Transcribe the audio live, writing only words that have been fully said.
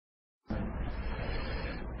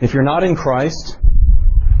If you're not in Christ,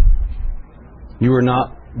 you are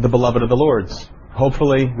not the beloved of the Lord's.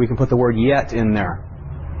 Hopefully, we can put the word yet in there.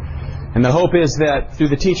 And the hope is that through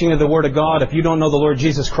the teaching of the Word of God, if you don't know the Lord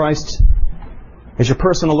Jesus Christ as your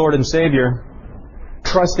personal Lord and Savior,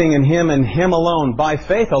 trusting in Him and Him alone, by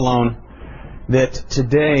faith alone, that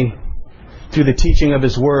today, through the teaching of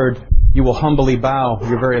His Word, you will humbly bow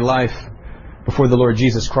your very life before the Lord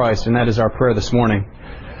Jesus Christ. And that is our prayer this morning.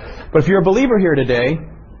 But if you're a believer here today,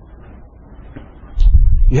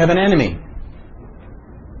 you have an enemy.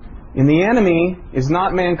 And the enemy is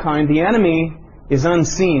not mankind. The enemy is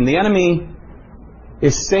unseen. The enemy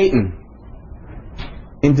is Satan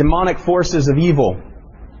in demonic forces of evil.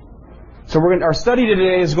 So our study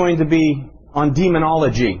today is going to be on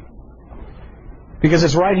demonology, because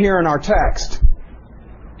it's right here in our text.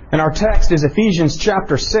 And our text is Ephesians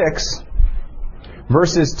chapter 6,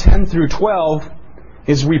 verses 10 through 12,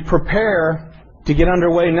 as we prepare to get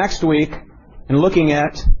underway next week in looking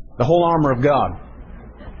at the whole armor of God.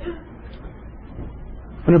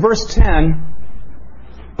 And in verse 10,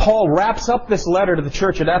 Paul wraps up this letter to the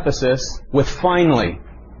church at Ephesus with finally.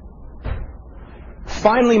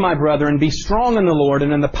 Finally, my brethren, be strong in the Lord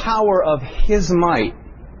and in the power of His might.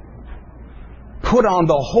 Put on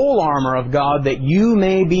the whole armor of God, that you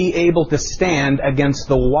may be able to stand against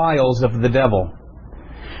the wiles of the devil.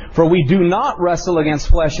 For we do not wrestle against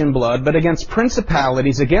flesh and blood, but against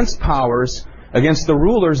principalities, against powers, against the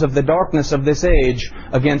rulers of the darkness of this age,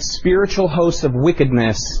 against spiritual hosts of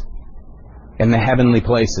wickedness in the heavenly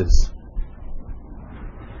places.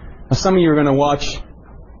 Now, some of you are going to watch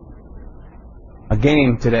a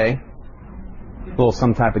game today,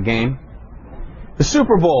 some type of game, the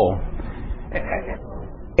Super Bowl.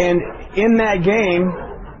 And in that game,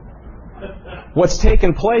 what's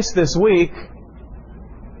taken place this week,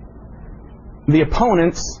 the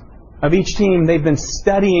opponents of each team, they've been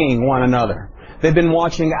studying one another. They've been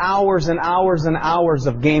watching hours and hours and hours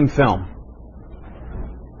of game film.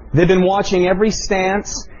 They've been watching every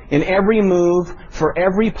stance in every move for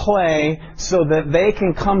every play so that they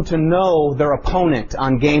can come to know their opponent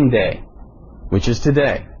on game day, which is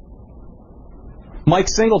today. Mike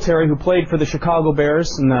Singletary, who played for the Chicago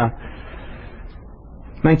Bears in the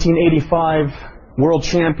 1985 world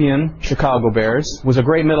champion Chicago Bears, was a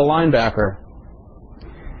great middle linebacker.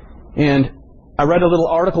 And I read a little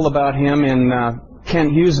article about him in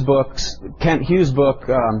Kent Hughes' book,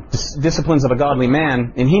 Disciplines of a Godly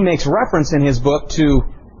Man, and he makes reference in his book to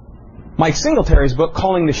Mike Singletary's book,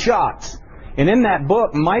 Calling the Shots. And in that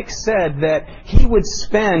book, Mike said that he would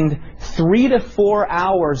spend 3 to 4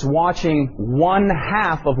 hours watching one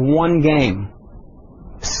half of one game,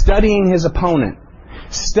 studying his opponent,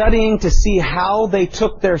 studying to see how they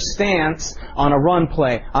took their stance on a run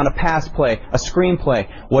play, on a pass play, a screen play.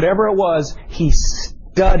 Whatever it was, he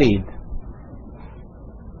studied.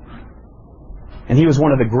 And he was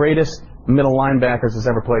one of the greatest middle linebackers that's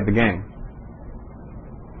ever played the game.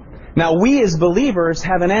 Now, we as believers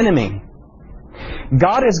have an enemy.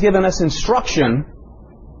 God has given us instruction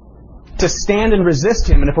to stand and resist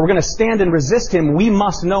Him. And if we're going to stand and resist Him, we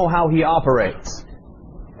must know how He operates.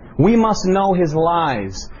 We must know His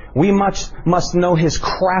lies. We must know His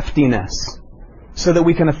craftiness so that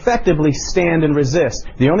we can effectively stand and resist.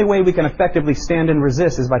 The only way we can effectively stand and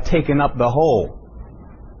resist is by taking up the whole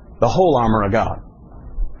armor of God.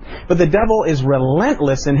 But the devil is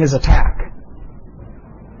relentless in his attack.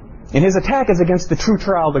 And his attack is against the true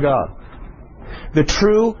child of God, the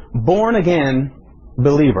true born-again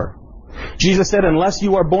believer. Jesus said, unless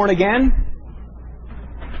you are born again,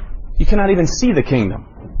 you cannot even see the kingdom.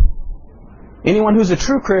 Anyone who's a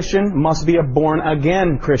true Christian must be a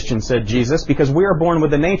born-again Christian, said Jesus, because we are born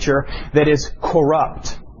with a nature that is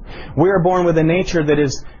corrupt. We are born with a nature that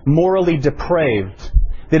is morally depraved,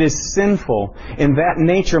 that is sinful, and that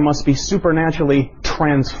nature must be supernaturally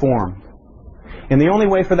transformed. And the only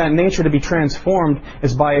way for that nature to be transformed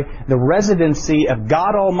is by the residency of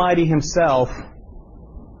God Almighty Himself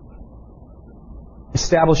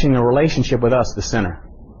establishing a relationship with us, the sinner.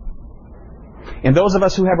 And those of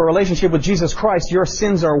us who have a relationship with Jesus Christ, your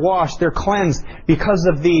sins are washed, they're cleansed because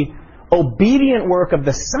of the obedient work of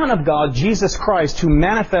the Son of God, Jesus Christ, who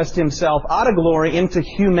manifested Himself out of glory into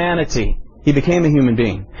humanity. He became a human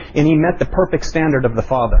being, and He met the perfect standard of the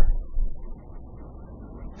Father.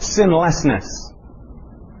 Sinlessness.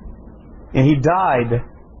 And He died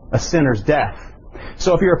a sinner's death.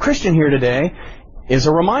 So if you're a Christian here today, is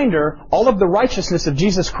a reminder, all of the righteousness of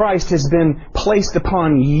Jesus Christ has been placed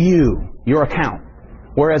upon you, your account.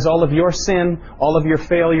 Whereas all of your sin, all of your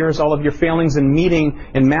failures, all of your failings in meeting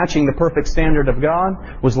and matching the perfect standard of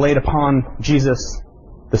God was laid upon Jesus,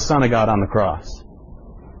 the Son of God, on the cross.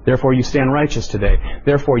 Therefore you stand righteous today.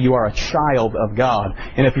 Therefore you are a child of God.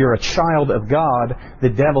 And if you're a child of God, the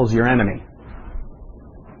devil's your enemy.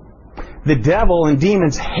 The devil and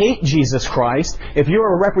demons hate Jesus Christ. If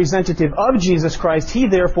you're a representative of Jesus Christ, he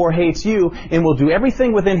therefore hates you and will do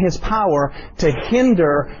everything within his power to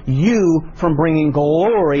hinder you from bringing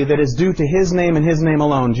glory that is due to his name and his name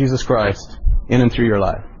alone, Jesus Christ, in and through your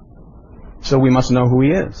life. So we must know who he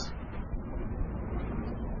is.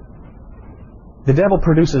 The devil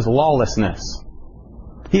produces lawlessness.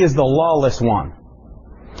 He is the lawless one.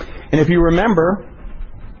 And if you remember,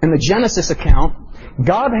 in the Genesis account,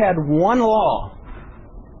 God had one law.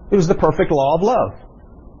 It was the perfect law of love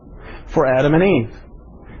for Adam and Eve.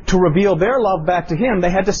 To reveal their love back to him, they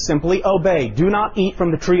had to simply obey. Do not eat from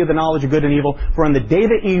the tree of the knowledge of good and evil, for in the day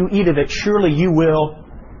that you eat of it, surely you will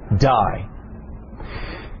die.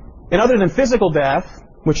 And other than physical death,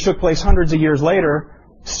 which took place hundreds of years later,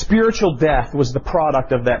 spiritual death was the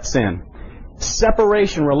product of that sin.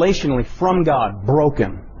 Separation relationally from God,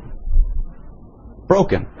 broken.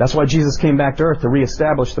 Broken. That's why Jesus came back to earth, to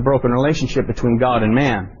reestablish the broken relationship between God and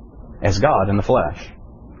man, as God in the flesh.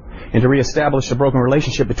 And to reestablish the broken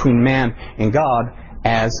relationship between man and God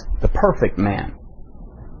as the perfect man.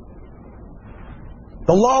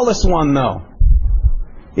 The lawless one, though,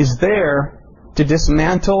 is there to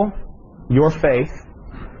dismantle your faith,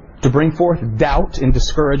 to bring forth doubt and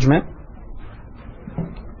discouragement.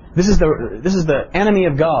 This is the enemy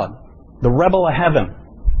of God, the rebel of heaven,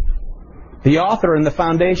 the author and the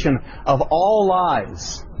foundation of all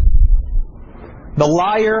lies, the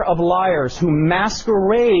liar of liars who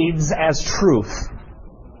masquerades as truth.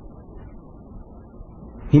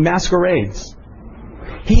 He masquerades.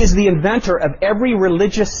 He is the inventor of every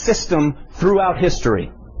religious system throughout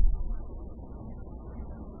history.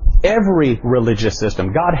 Every religious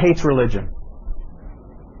system. God hates religion.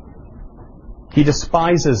 He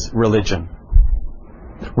despises religion.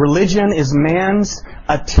 Religion is man's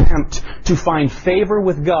attempt to find favor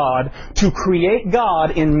with God, to create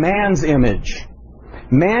God in man's image.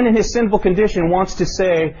 Man in his sinful condition wants to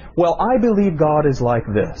say, well, I believe God is like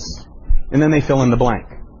this. And then they fill in the blank.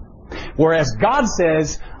 Whereas God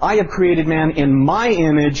says, I have created man in my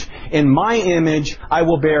image. In my image, I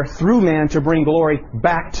will bear through man to bring glory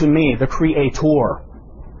back to me, the Creator.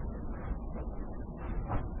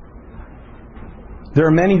 There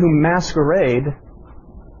are many who masquerade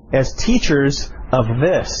as teachers of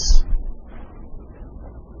this.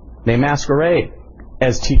 They masquerade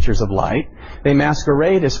as teachers of light. They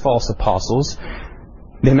masquerade as false apostles.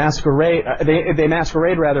 They masquerade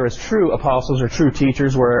rather as true apostles or true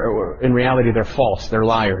teachers, where in reality they're false, they're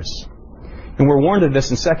liars. And we're warned of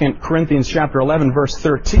this in 2 Corinthians chapter 11, verse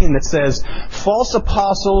 13, that says, false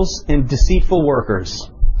apostles and deceitful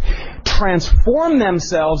workers transform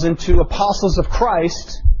themselves into apostles of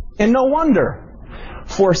Christ, and no wonder.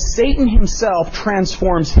 For Satan himself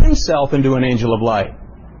transforms himself into an angel of light.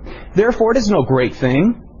 Therefore it is no great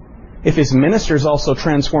thing if his ministers also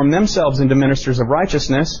transform themselves into ministers of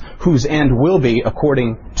righteousness, whose end will be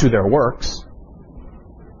according to their works.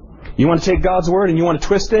 You want to take God's Word and you want to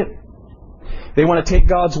twist it? They want to take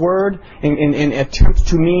God's Word and attempt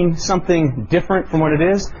to mean something different from what it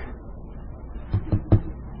is?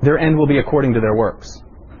 Their end will be according to their works.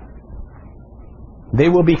 They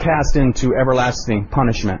will be cast into everlasting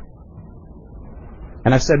punishment.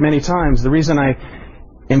 And I've said many times, the reason I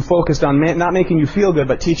am focused on not making you feel good,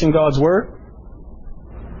 but teaching God's Word,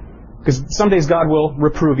 because some days God will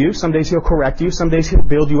reprove you, some days He'll correct you, some days He'll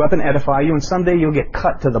build you up and edify you, and someday you'll get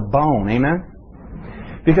cut to the bone.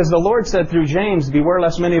 Amen? Because the Lord said through James, beware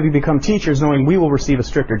lest many of you become teachers, knowing we will receive a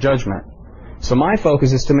stricter judgment. So my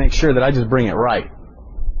focus is to make sure that I just bring it right.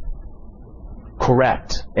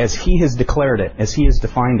 Correct, as He has declared it, as He has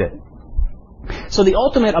defined it. So the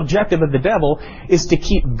ultimate objective of the devil is to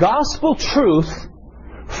keep gospel truth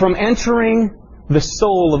from entering the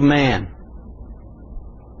soul of man,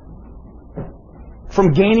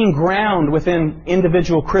 from gaining ground within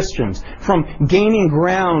individual Christians, from gaining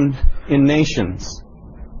ground in nations,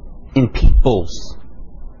 in peoples.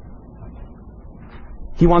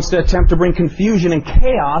 He wants to attempt to bring confusion and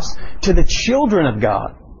chaos to the children of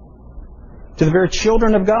God, to the very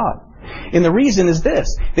children of God. And the reason is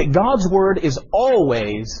this, that God's Word is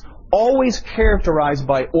always characterized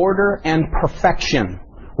by order and perfection,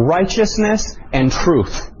 righteousness and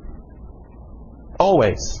truth.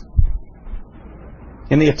 Always.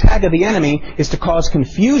 And the attack of the enemy is to cause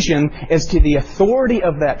confusion as to the authority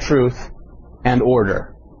of that truth and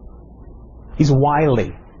order. He's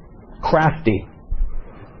wily, crafty.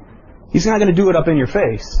 He's not going to do it up in your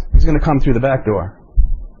face. He's going to come through the back door.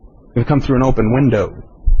 He's going to come through an open window.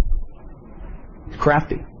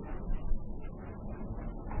 Crafty.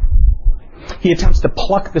 He attempts to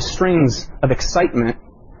pluck the strings of excitement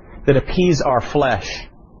that appease our flesh,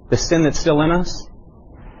 the sin that's still in us.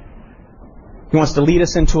 He wants to lead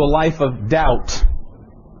us into a life of doubt,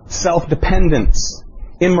 self-dependence,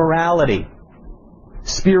 immorality,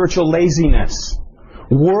 spiritual laziness,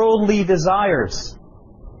 worldly desires,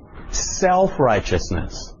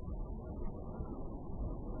 self-righteousness.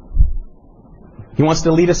 He wants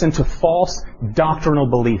to lead us into false doctrinal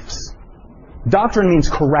beliefs. Doctrine means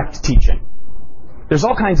correct teaching. There's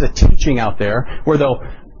all kinds of teaching out there where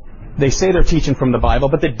they say they're teaching from the Bible,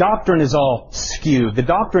 but the doctrine is all skewed. The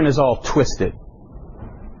doctrine is all twisted.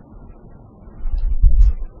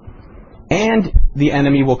 And the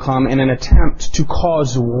enemy will come in an attempt to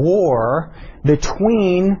cause war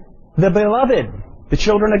between the beloved, the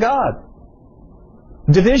children of God.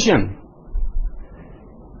 Division.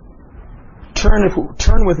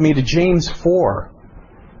 Turn with me to James 4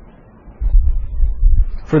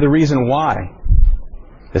 for the reason why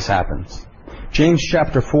this happens. James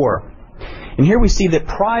chapter 4. And here we see that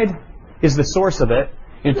pride is the source of it,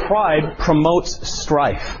 and pride promotes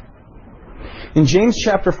strife. In James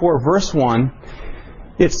chapter 4, verse 1,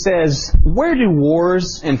 it says, "Where do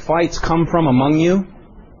wars and fights come from among you?"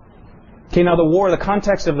 Okay, now the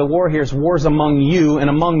context of the war here is wars among you, and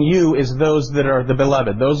among you is those that are the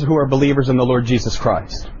beloved, those who are believers in the Lord Jesus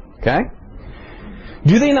Christ. Okay?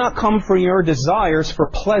 "Do they not come from your desires for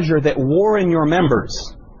pleasure that war in your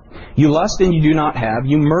members? You lust and you do not have.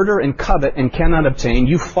 You murder and covet and cannot obtain.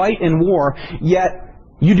 You fight and war, yet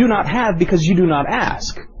you do not have because you do not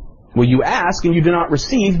ask. Well, you ask and you do not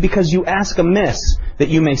receive because you ask amiss, that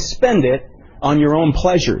you may spend it on your own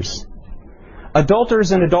pleasures.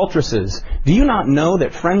 Adulterers and adulteresses, do you not know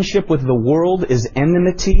that friendship with the world is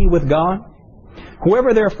enmity with God?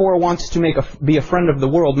 Whoever therefore wants to be a friend of the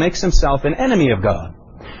world makes himself an enemy of God.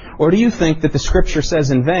 Or do you think that the Scripture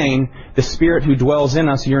says in vain, the Spirit who dwells in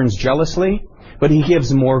us yearns jealously? But He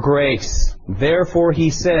gives more grace. Therefore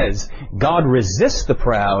He says, God resists the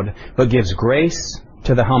proud, but gives grace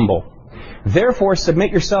to the humble. Therefore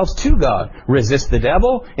submit yourselves to God. Resist the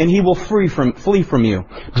devil, and he will flee from you.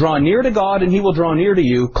 Draw near to God, and He will draw near to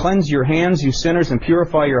you. Cleanse your hands, you sinners, and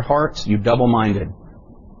purify your hearts, you double-minded.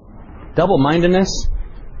 Double-mindedness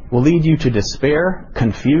will lead you to despair,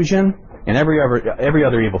 confusion, and every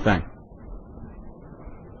other evil thing.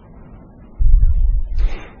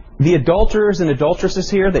 The adulterers and adulteresses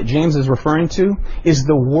here that James is referring to is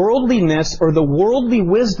the worldliness or the worldly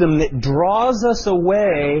wisdom that draws us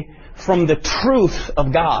away from the truth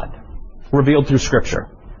of God revealed through Scripture.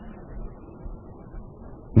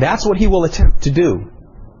 That's what he will attempt to do.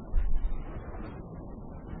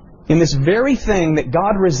 And this very thing that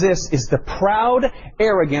God resists is the proud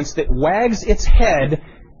arrogance that wags its head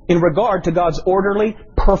in regard to God's orderly,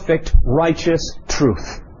 perfect, righteous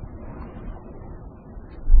truth.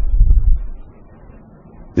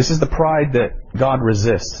 This is the pride that God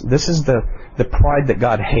resists. This is the pride that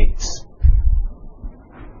God hates.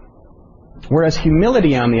 Whereas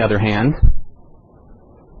humility, on the other hand,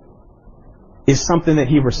 is something that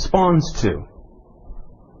He responds to.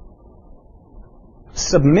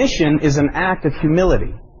 Submission is an act of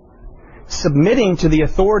humility. Submitting to the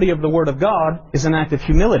authority of the Word of God is an act of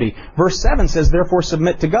humility. Verse 7 says, therefore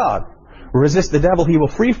submit to God. Resist the devil, he will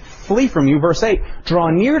flee from you. Verse 8, draw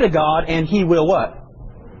near to God and He will what?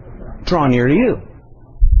 Draw near to you.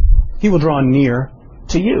 He will draw near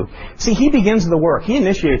to you. See, He begins the work. He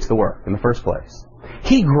initiates the work in the first place.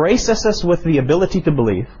 He graces us with the ability to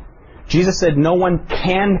believe. Jesus said, no one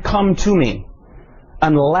can come to me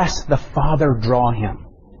unless the Father draw him.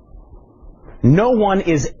 No one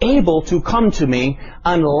is able to come to me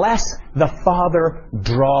unless the Father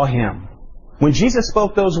draw him. When Jesus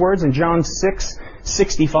spoke those words in John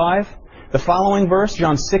 6:65, the following verse,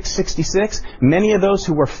 John 6:66, many of those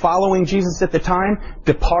who were following Jesus at the time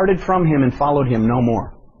departed from Him and followed Him no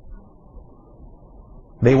more.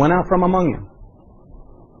 They went out from among you.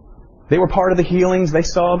 They were part of the healings. They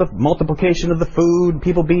saw the multiplication of the food,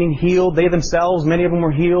 people being healed. They themselves, many of them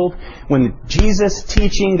were healed. When Jesus'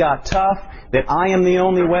 teaching got tough, that I am the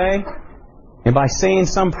only way, and by saying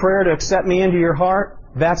some prayer to accept me into your heart,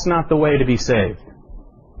 that's not the way to be saved.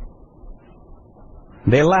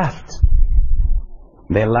 They left.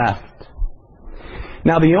 They left.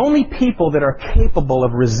 Now, the only people that are capable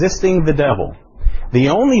of resisting the devil, the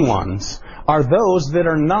only ones, are those that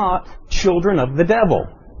are not children of the devil.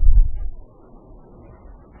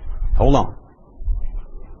 Hold on.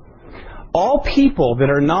 All people that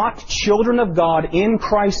are not children of God in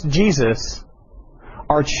Christ Jesus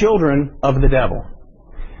are children of the devil.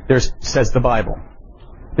 Says the Bible.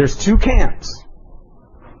 There's two camps.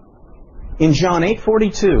 In John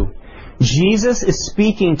 8:42, Jesus is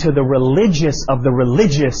speaking to the religious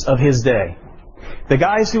of His day. The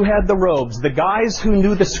guys who had the robes, the guys who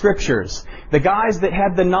knew the Scriptures, the guys that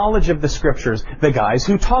had the knowledge of the Scriptures, the guys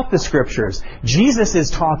who taught the Scriptures. Jesus is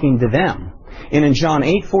talking to them. And in John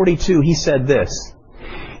 8:42, He said this,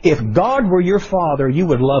 "If God were your Father, you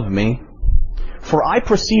would love me, for I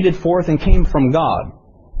proceeded forth and came from God.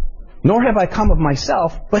 Nor have I come of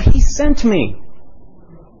myself, but He sent me.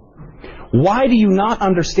 Why do you not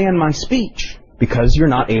understand my speech? Because you're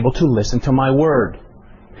not able to listen to my word.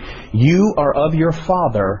 You are of your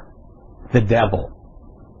father, the devil.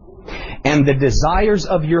 And the desires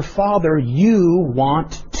of your father you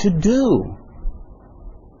want to do."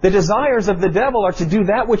 The desires of the devil are to do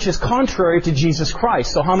that which is contrary to Jesus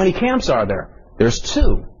Christ. So how many camps are there? There's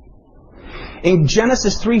two. In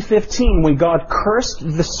Genesis 3:15, when God cursed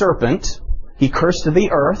the serpent, He cursed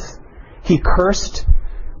the earth, He cursed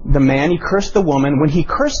the man, He cursed the woman. When He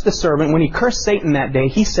cursed the serpent, when He cursed Satan that day,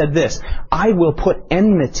 He said this, "I will put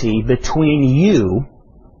enmity between you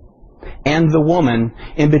and the woman,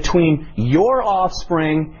 and between your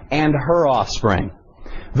offspring and her offspring."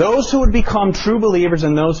 Those who would become true believers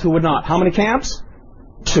and those who would not. How many camps?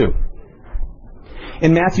 Two.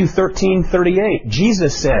 In Matthew 13:38,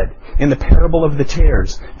 Jesus said in the parable of the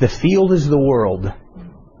tares, "The field is the world.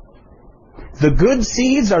 The good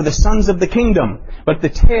seeds are the sons of the kingdom, but the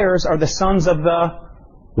tares are the sons of the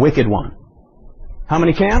wicked one." How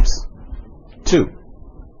many camps? Two.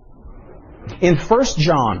 In 1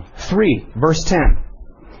 John 3, verse 10,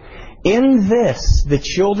 "In this the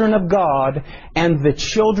children of God and the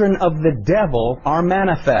children of the devil are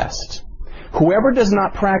manifest. Whoever does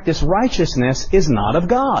not practice righteousness is not of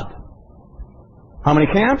God." How many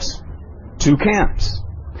camps? Two camps.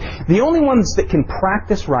 The only ones that can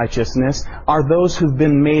practice righteousness are those who've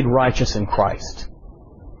been made righteous in Christ.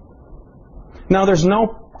 Now, there's no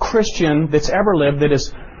Christian that's ever lived that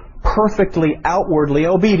is perfectly outwardly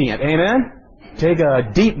obedient. Amen? Take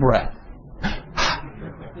a deep breath.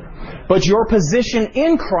 But your position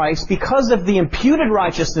in Christ, because of the imputed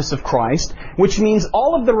righteousness of Christ, which means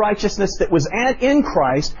all of the righteousness that was in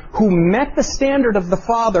Christ, who met the standard of the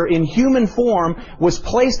Father in human form, was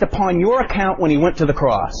placed upon your account when He went to the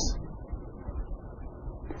cross.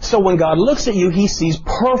 So when God looks at you, He sees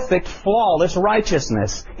perfect, flawless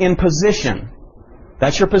righteousness in position.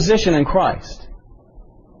 That's your position in Christ.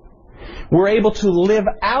 We're able to live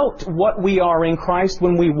out what we are in Christ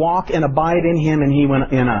when we walk and abide in Him and He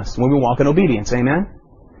in us. When we walk in obedience. Amen?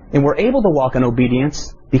 And we're able to walk in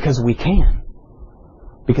obedience because we can.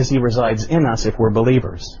 Because He resides in us if we're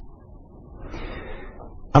believers.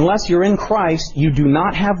 Unless you're in Christ, you do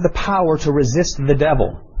not have the power to resist the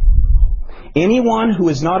devil. Anyone who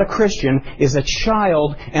is not a Christian is a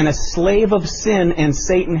child and a slave of sin and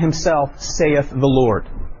Satan himself, saith the Lord.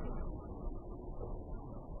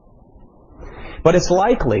 But it's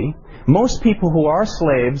likely most people who are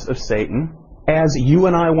slaves of Satan, as you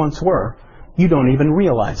and I once were, you don't even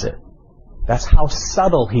realize it. That's how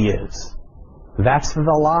subtle he is. That's the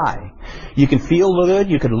lie. You can feel good,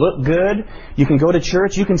 you can look good, you can go to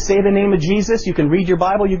church, you can say the name of Jesus, you can read your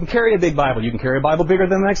Bible, you can carry a big Bible, you can carry a Bible bigger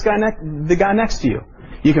than the guy next to you.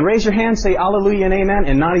 You can raise your hand, say Alleluia and Amen,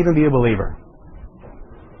 and not even be a believer.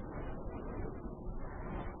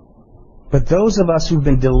 But those of us who've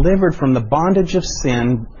been delivered from the bondage of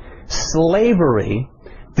sin, slavery,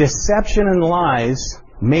 deception, and lies,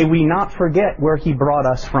 may we not forget where He brought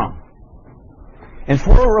us from. And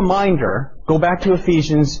for a reminder, go back to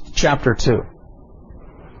Ephesians chapter 2.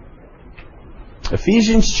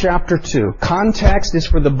 Ephesians chapter 2. Context is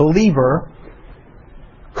for the believer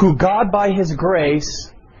who God by His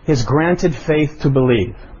grace has granted faith to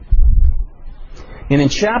believe. And in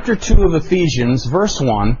chapter 2 of Ephesians, verse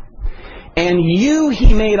 1, "And you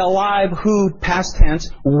He made alive who, past tense,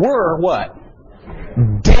 were" what?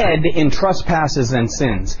 "Dead in trespasses and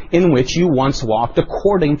sins, in which you once walked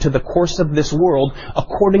according to the course of this world,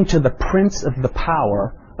 according to the prince of the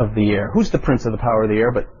power of the air." Who's the prince of the power of the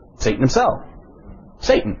air but Satan himself?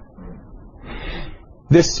 Satan.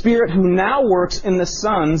 "The spirit who now works in the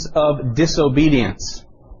sons of disobedience,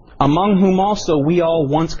 among whom also we all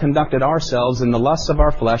once conducted ourselves in the lusts of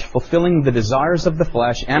our flesh, fulfilling the desires of the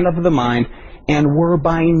flesh and of the mind, and were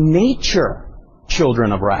by nature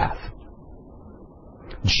children of wrath,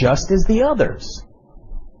 just as the others.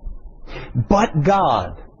 But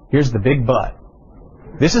God," here's the big but.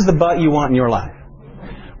 This is the but you want in your life.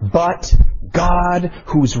 "But God,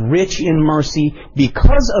 who's rich in mercy,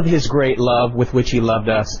 because of His great love with which He loved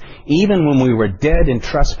us, even when we were dead in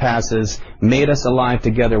trespasses, made us alive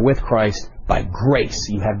together with Christ. By grace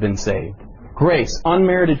you have been saved." Grace,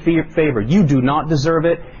 unmerited favor. You do not deserve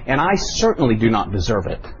it, and I certainly do not deserve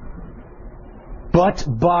it. But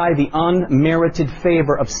by the unmerited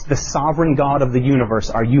favor of the sovereign God of the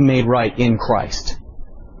universe are you made right in Christ.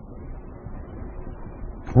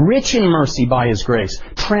 Rich in mercy by His grace,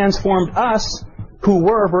 transformed us who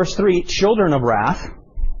were, verse 3, children of wrath.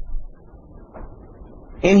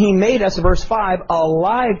 And He made us, verse 5,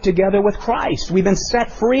 alive together with Christ. We've been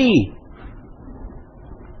set free.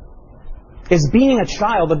 As being a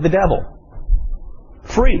child of the devil.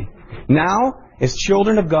 Free. Now, as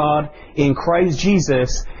children of God in Christ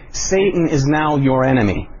Jesus, Satan is now your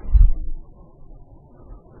enemy.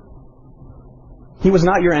 He was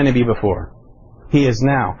not your enemy before. He is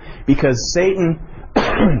now. Because Satan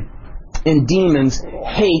and demons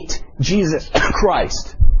hate Jesus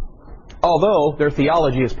Christ. Although their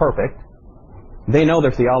theology is perfect. They know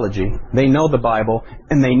their theology. They know the Bible.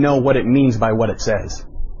 And they know what it means by what it says.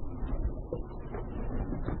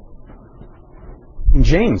 In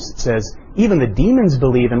James it says, even the demons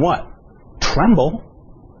believe and what? Tremble.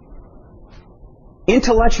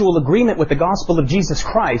 Intellectual agreement with the gospel of Jesus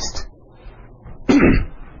Christ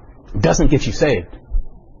doesn't get you saved.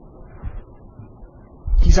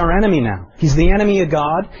 He's our enemy now. He's the enemy of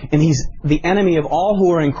God, and He's the enemy of all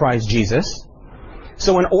who are in Christ Jesus.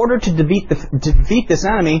 So in order to defeat this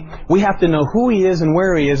enemy, we have to know who He is and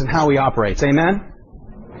where He is and how He operates. Amen?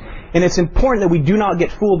 And it's important that we do not get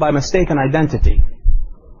fooled by mistaken identity.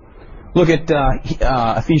 Look at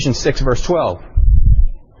Ephesians 6, verse 12.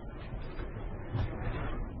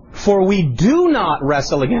 For we do not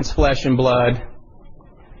wrestle against flesh and blood,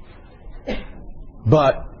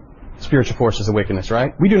 but spiritual forces of wickedness,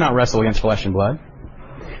 right? We do not wrestle against flesh and blood.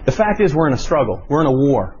 The fact is we're in a struggle. We're in a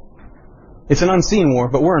war. It's an unseen war,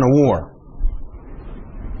 but we're in a war.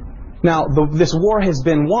 Now, this war has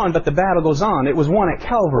been won, but the battle goes on. It was won at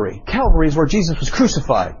Calvary. Calvary is where Jesus was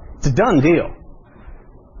crucified. It's a done deal.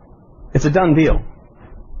 It's a done deal.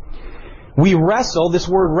 We wrestle. This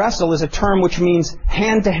word wrestle is a term which means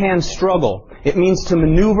hand-to-hand struggle. It means to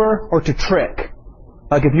maneuver or to trick.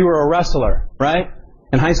 Like if you were a wrestler, right?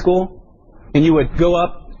 In high school, and you would go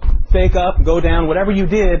up, fake up, go down, whatever you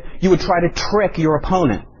did, you would try to trick your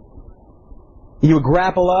opponent. You would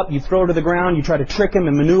grapple up, you throw to the ground, you try to trick him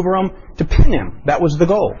and maneuver him to pin him. That was the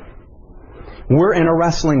goal. We're in a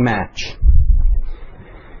wrestling match.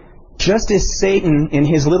 Just as Satan and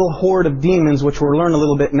his little horde of demons, which we'll learn a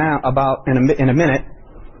little bit now about in a minute,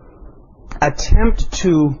 attempt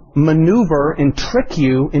to maneuver and trick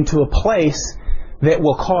you into a place that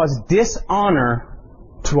will cause dishonor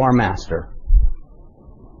to our Master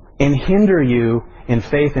and hinder you in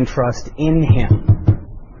faith and trust in Him,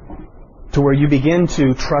 to where you begin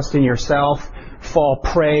to trust in yourself, fall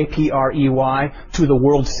prey, P-R-E-Y, to the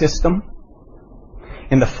world system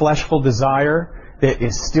and the fleshful desire that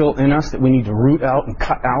is still in us that we need to root out and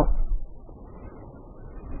cut out.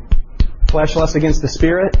 Flesh lusts against the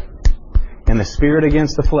Spirit, and the Spirit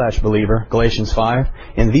against the flesh, believer, Galatians 5.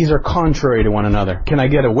 And these are contrary to one another. Can I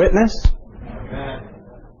get a witness? Amen.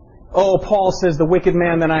 Oh, Paul says, the wicked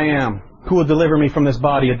man that I am, who will deliver me from this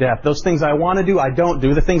body of death? Those things I want to do, I don't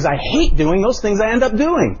do. The things I hate doing, those things I end up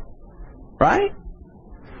doing. Right?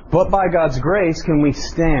 But by God's grace can we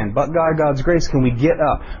stand. But by God's grace can we get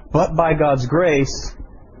up. But by God's grace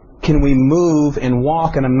can we move and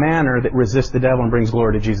walk in a manner that resists the devil and brings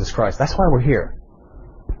glory to Jesus Christ. That's why we're here.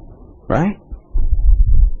 Right?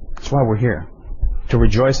 That's why we're here. To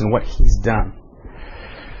rejoice in what He's done.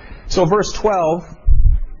 So verse 12,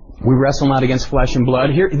 we wrestle not against flesh and blood.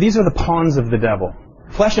 Here, these are the pawns of the devil.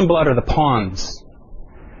 Flesh and blood are the pawns.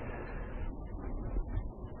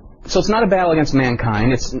 So it's not a battle against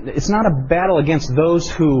mankind. It's not a battle against those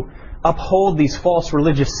who uphold these false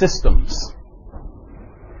religious systems.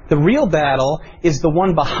 The real battle is the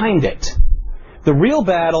one behind it. The real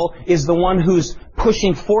battle is the one who's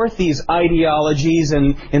pushing forth these ideologies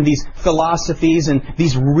and these philosophies and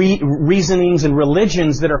these reasonings and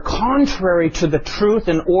religions that are contrary to the truth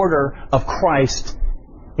and order of Christ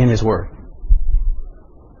in His Word.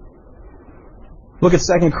 Look at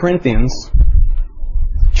 2 Corinthians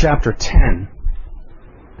chapter 10.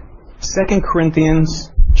 2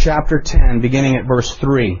 Corinthians chapter 10, beginning at verse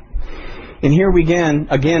 3. And here we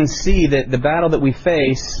again see that the battle that we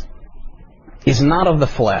face is not of the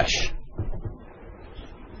flesh.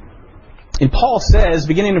 And Paul says,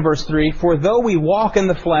 beginning in verse 3, for though we walk in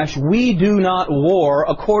the flesh, we do not war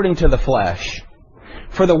according to the flesh.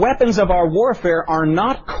 For the weapons of our warfare are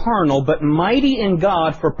not carnal, but mighty in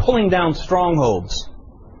God for pulling down strongholds,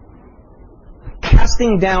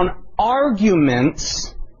 casting down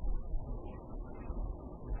arguments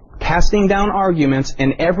casting down arguments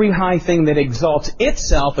and every high thing that exalts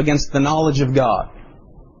itself against the knowledge of God,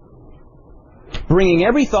 bringing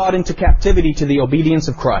every thought into captivity to the obedience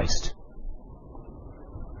of Christ.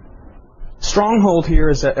 Stronghold here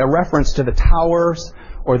is a reference to the towers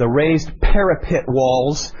or the raised parapet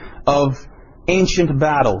walls of ancient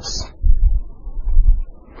battles.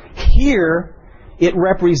 Here, it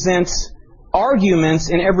represents arguments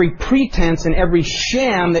and every pretense and every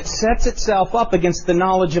sham that sets itself up against the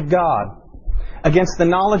knowledge of God, against the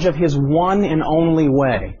knowledge of His one and only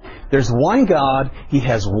way. There's one God. He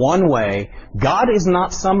has one way. God is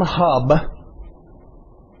not some hub.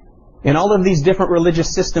 And all of these different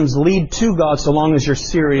religious systems lead to God so long as you're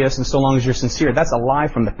serious and so long as you're sincere. That's a lie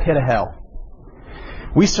from the pit of hell.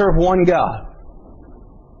 We serve one God.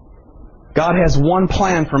 God has one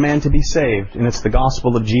plan for man to be saved, and it's the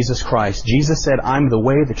gospel of Jesus Christ. Jesus said, I'm the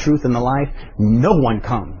way, the truth, and the life. No one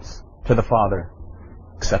comes to the Father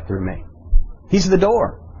except through me. He's the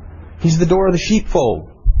door. He's the door of the sheepfold.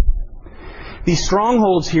 These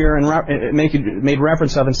strongholds here made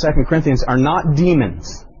reference of in 2 Corinthians are not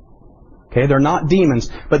demons. Okay, they're not demons,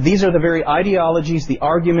 but these are the very ideologies, the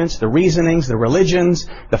arguments, the reasonings, the religions,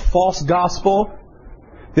 the false gospel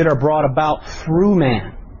that are brought about through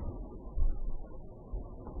man.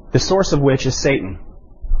 The source of which is Satan.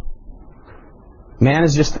 Man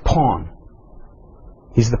is just the pawn.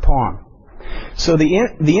 He's the pawn. So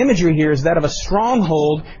the imagery here is that of a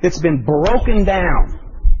stronghold that's been broken down.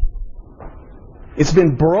 It's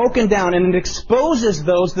been broken down, and it exposes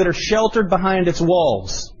those that are sheltered behind its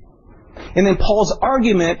walls. And then Paul's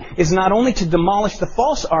argument is not only to demolish the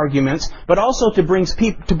false arguments, but also to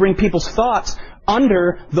bring people's thoughts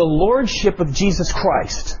under the lordship of Jesus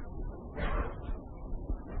Christ.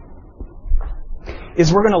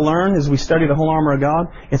 As we're going to learn as we study the whole armor of God,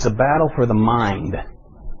 it's a battle for the mind.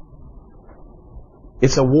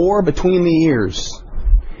 It's a war between the ears.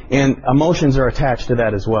 And emotions are attached to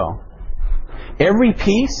that as well. Every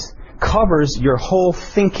piece covers your whole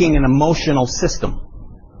thinking and emotional system.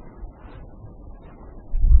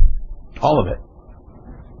 All of it.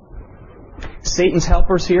 Satan's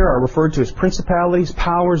helpers here are referred to as principalities,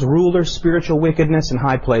 powers, rulers, spiritual wickedness, and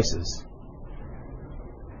high places.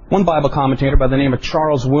 One Bible commentator by the name of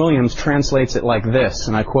Charles Williams translates it like this,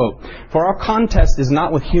 and I quote, "For our contest is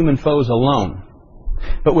not with human foes alone,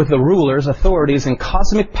 but with the rulers, authorities, and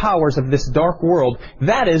cosmic powers of this dark world,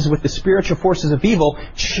 that is, with the spiritual forces of evil,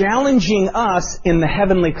 challenging us in the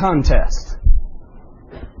heavenly contest."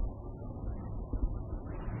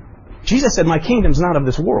 Jesus said, "My kingdom's not of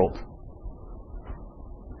this world."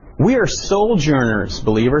 We are sojourners,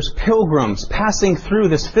 believers, pilgrims, passing through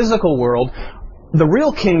this physical world. The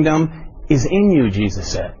real kingdom is in you,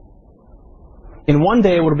 Jesus said. And one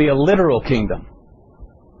day it will be a literal kingdom.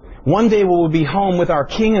 One day we will be home with our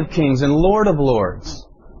King of Kings and Lord of Lords.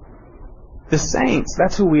 The saints,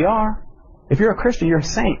 that's who we are. If you're a Christian, you're a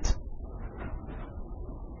saint.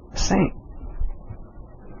 A saint.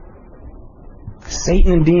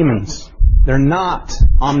 Satan and demons, they're not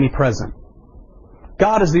omnipresent.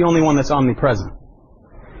 God is the only one that's omnipresent.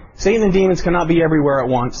 Satan and demons cannot be everywhere at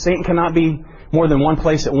once. Satan cannot be more than one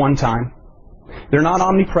place at one time. They're not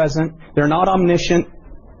omnipresent. They're not omniscient.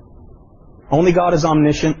 Only God is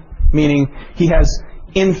omniscient, meaning He has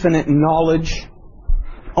infinite knowledge.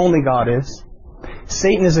 Only God is.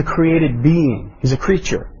 Satan is a created being. He's a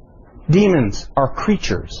creature. Demons are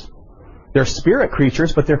creatures. They're spirit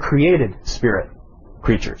creatures, but they're created spirit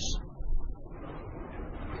creatures.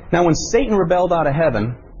 Now, when Satan rebelled out of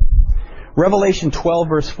heaven, Revelation 12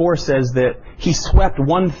 verse 4 says that he swept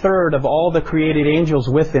 1/3 of all the created angels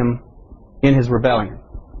with him in his rebellion.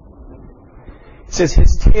 It says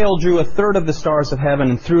his tail drew 1/3 of the stars of heaven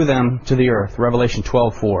and threw them to the earth. Revelation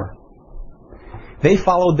 12:4. They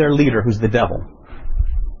followed their leader, who's the devil.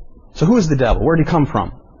 So who is the devil? Where did he come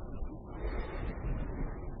from?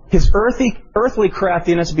 His earthly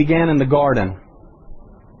craftiness began in the garden.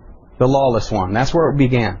 The lawless one. That's where it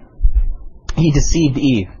began. He deceived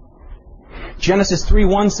Eve. Genesis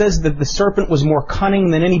 3:1 says that the serpent was more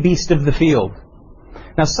cunning than any beast of the field.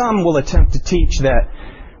 Now some will attempt to teach that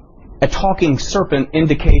a talking serpent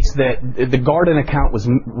indicates that the garden account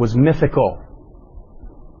was mythical.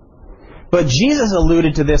 But Jesus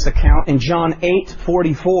alluded to this account in John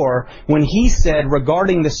 8:44 when He said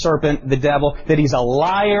regarding the serpent, the devil, that he's a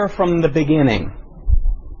liar from the beginning.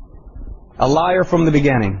 A liar from the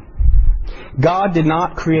beginning. God did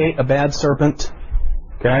not create a bad serpent.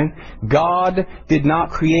 Okay? God did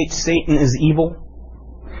not create Satan as evil.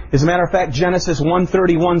 As a matter of fact, Genesis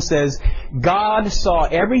 1:31 says, God saw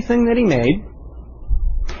everything that He made,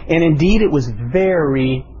 and indeed it was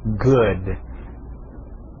very good.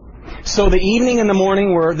 So the evening and the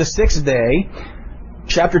morning were the sixth day.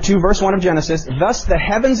 Chapter 2, verse 1 of Genesis. Thus the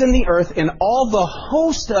heavens and the earth and all the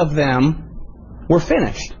host of them were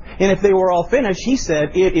finished. And if they were all finished, he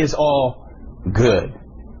said, it is all good.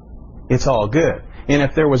 It's all good. And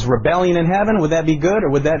if there was rebellion in heaven, would that be good or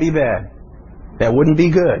would that be bad? That wouldn't be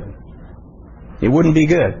good. It wouldn't be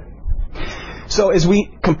good. So as we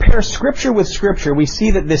compare Scripture with Scripture, we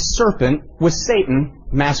see that this serpent was Satan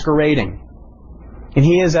masquerading. And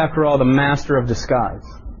he is, after all, the master of disguise.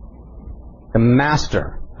 The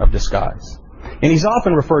master of disguise. And he's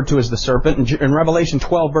often referred to as the serpent. In Revelation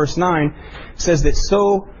 12, verse 9, it says that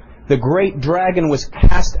so the great dragon was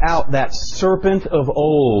cast out, that serpent of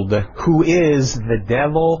old, who is the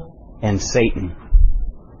devil and Satan.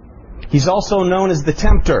 He's also known as the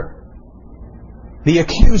tempter, the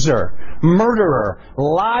accuser, murderer,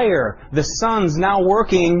 liar, the sons now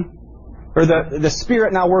working, or the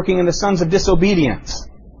spirit now working in the sons of disobedience.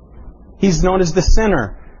 He's known as the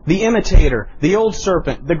sinner, the imitator, the old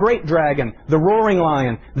serpent, the great dragon, the roaring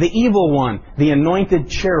lion, the evil one, the anointed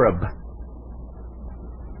cherub.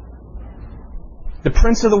 The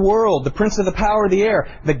prince of the world, the prince of the power of the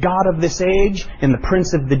air, the god of this age, and the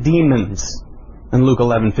prince of the demons. In Luke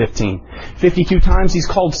 11:15. 52 times he's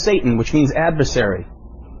called Satan, which means adversary.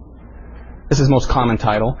 This is his most common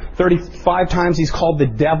title. 35 times he's called the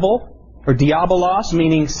devil, or diabolos,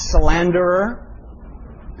 meaning slanderer.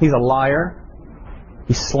 He's a liar.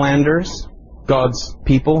 He slanders God's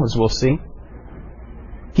people, as we'll see.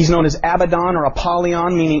 He's known as Abaddon or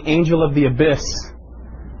Apollyon, meaning angel of the abyss.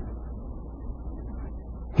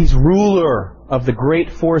 He's ruler of the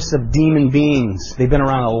great force of demon beings. They've been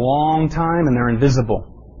around a long time and they're invisible.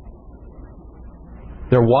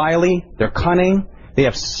 They're wily, they're cunning, they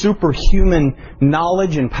have superhuman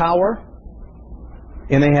knowledge and power,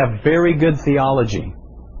 and they have very good theology.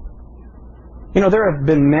 You know, there have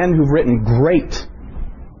been men who've written great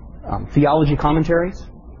theology commentaries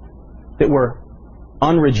that were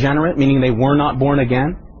unregenerate, meaning they were not born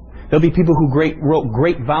again. There'll be people who wrote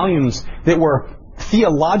great volumes that were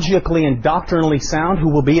theologically and doctrinally sound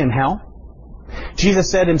who will be in hell.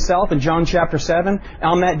 Jesus said himself in John chapter 7,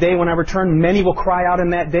 on that day when I return, many will cry out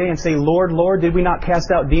in that day and say, Lord, Lord, did we not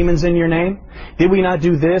cast out demons in your name? Did we not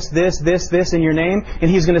do this in your name? And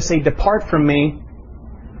he's going to say, depart from me.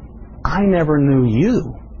 I never knew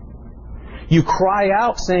you. You cry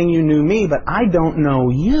out saying you knew me, but I don't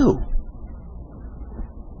know you.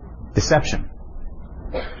 Deception.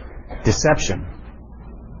 Deception.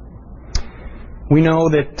 We know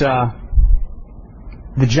that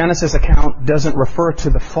the Genesis account doesn't refer to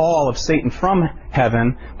the fall of Satan from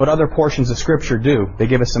heaven, but other portions of Scripture do. They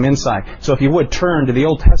give us some insight. So if you would turn to the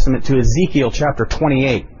Old Testament to Ezekiel chapter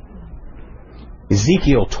 28.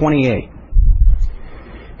 Ezekiel 28.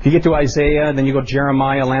 If you get to Isaiah, then you go to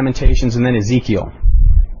Jeremiah, Lamentations, and then Ezekiel.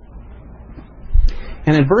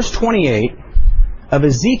 And in verse 28 of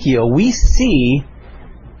Ezekiel, we see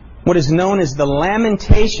what is known as the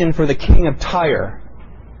lamentation for the king of Tyre.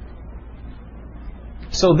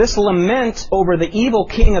 So this lament over the evil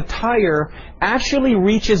king of Tyre actually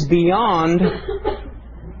reaches beyond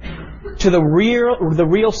to the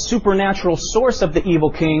real supernatural source of the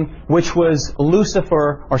evil king, which was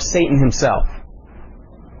Lucifer or Satan himself.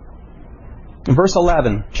 In verse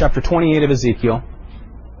 11, chapter 28 of Ezekiel,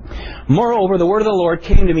 moreover, the word of the Lord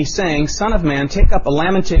came to me, saying, Son of man, take up a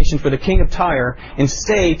lamentation for the king of Tyre, and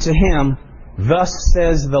say to him, Thus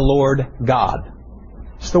says the Lord God.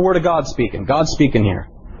 It's the word of God speaking. God's speaking here.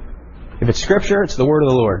 If it's Scripture, it's the word of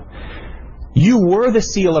the Lord. You were the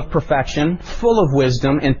seal of perfection, full of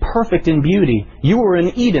wisdom, and perfect in beauty. You were in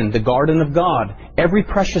Eden, the garden of God. Every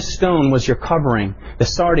precious stone was your covering. The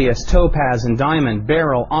sardius, topaz, and diamond,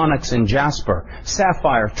 beryl, onyx, and jasper,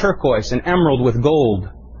 sapphire, turquoise, and emerald with gold.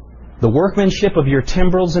 The workmanship of your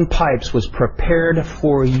timbrels and pipes was prepared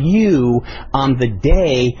for you on the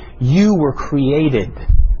day you were created.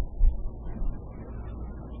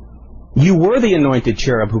 You were the anointed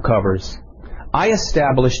cherub who covers. I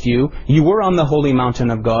established you. You were on the holy mountain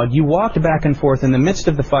of God. You walked back and forth in the midst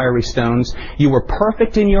of the fiery stones. You were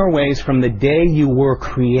perfect in your ways from the day you were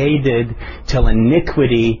created till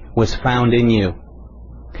iniquity was found in you.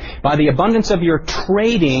 By the abundance of your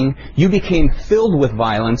trading, you became filled with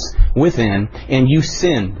violence within, and you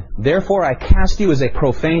sinned. Therefore I cast you as a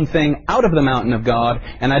profane thing out of the mountain of God,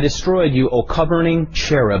 and I destroyed you, O covering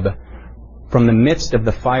cherub, from the midst of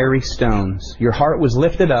the fiery stones. Your heart was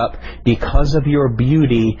lifted up because of your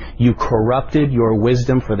beauty. You corrupted your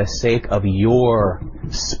wisdom for the sake of your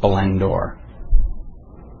splendor.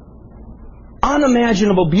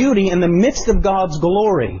 Unimaginable beauty in the midst of God's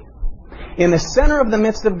glory. In the center of the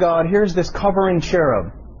midst of God, here's this covering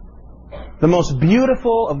cherub. the most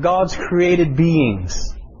beautiful of God's created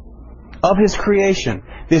beings, of His creation,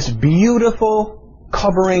 this beautiful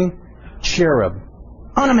covering cherub,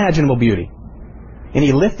 unimaginable beauty. And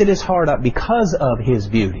He lifted His heart up because of His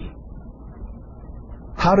beauty.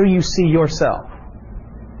 How do you see yourself?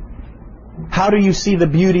 How do you see the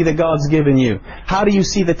beauty that God's given you? How do you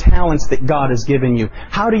see the talents that God has given you?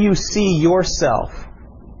 How do you see yourself?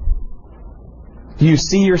 Do you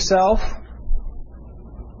see yourself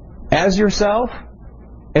as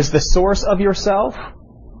the source of yourself?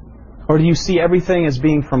 Or do you see everything as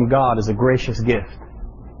being from God, as a gracious gift?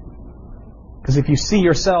 Because if you see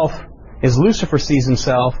yourself as Lucifer sees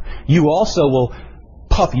himself, you also will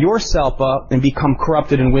puff yourself up and become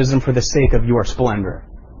corrupted in wisdom for the sake of your splendor.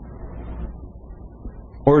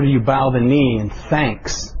 Or do you bow the knee in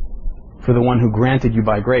thanks for the one who granted you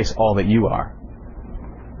by grace all that you are?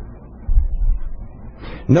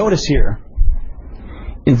 Notice here,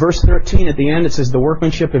 in verse 13 at the end, it says, the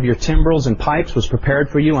workmanship of your timbrels and pipes was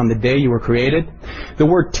prepared for you on the day you were created. The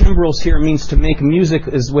word timbrels here means to make music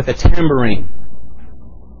is with a tambourine.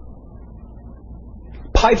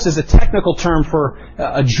 Pipes is a technical term for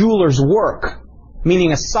a jeweler's work,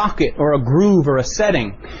 meaning a socket or a groove or a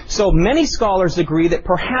setting. So many scholars agree that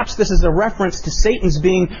perhaps this is a reference to Satan's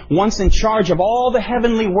being once in charge of all the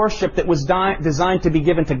heavenly worship that was designed to be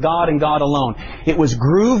given to God and God alone. It was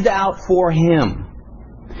grooved out for Him,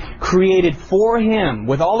 created for Him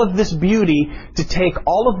with all of this beauty to take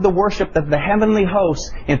all of the worship of the heavenly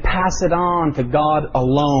hosts and pass it on to God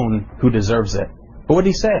alone who deserves it. But what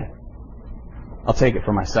did He say? I'll take it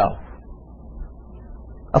for myself.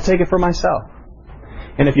 I'll take it for myself.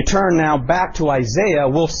 And if you turn now back to Isaiah,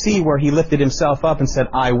 we'll see where he lifted himself up and said,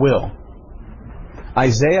 I will.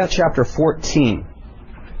 Isaiah chapter 14.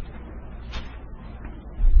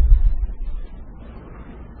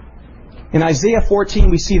 In Isaiah 14,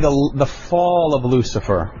 we see the fall of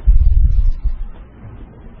Lucifer.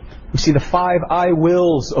 We see the 5 I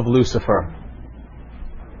wills of Lucifer.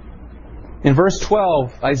 In verse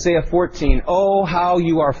 12, Isaiah 14, Oh, how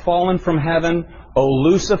you are fallen from heaven, O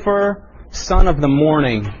Lucifer, son of the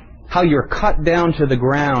morning, how you're cut down to the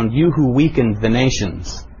ground, you who weakened the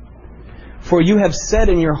nations. For you have said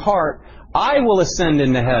in your heart, I will ascend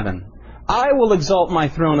into heaven. I will exalt my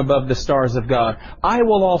throne above the stars of God. I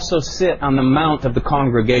will also sit on the mount of the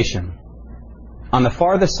congregation, on the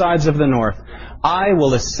farthest sides of the north. I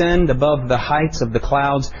will ascend above the heights of the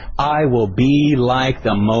clouds. I will be like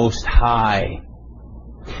the Most High.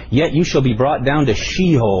 Yet you shall be brought down to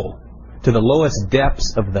Sheol, to the lowest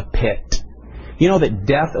depths of the pit. You know that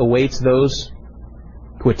death awaits those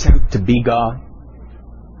who attempt to be God?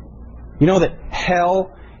 You know that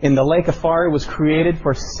hell in the lake of fire was created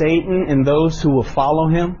for Satan and those who will follow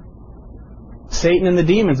him? Satan and the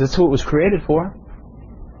demons, that's who it was created for.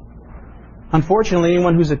 Unfortunately,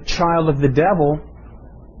 anyone who's a child of the devil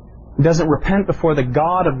doesn't repent before the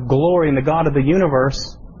God of glory and the God of the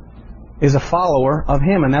universe is a follower of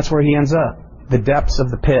him, and that's where he ends up, the depths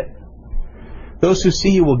of the pit. Those who see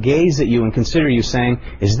you will gaze at you and consider you, saying,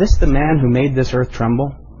 Is this the man who made this earth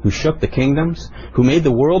tremble, who shook the kingdoms, who made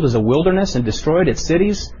the world as a wilderness and destroyed its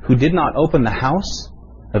cities, who did not open the house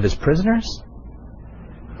of his prisoners?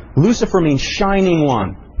 Lucifer means shining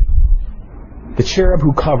one, the cherub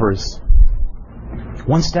who covers,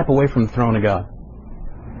 one step away from the throne of God.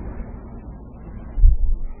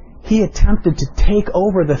 He attempted to take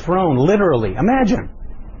over the throne, literally. Imagine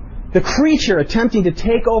the creature attempting to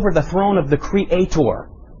take over the throne of the Creator.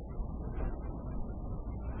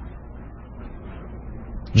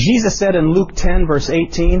 Jesus said in Luke 10, verse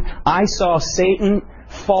 18, I saw Satan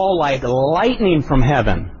fall like lightning from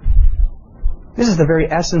heaven. This is the very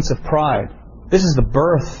essence of pride. This is the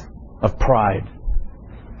birth of pride.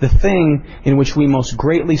 The thing in which we most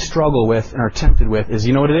greatly struggle with and are tempted with is,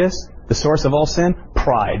 you know what it is? The source of all sin?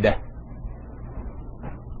 Pride.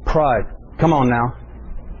 Pride. Come on now.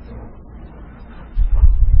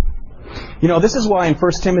 You know, this is why in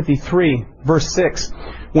 1 Timothy 3, verse 6,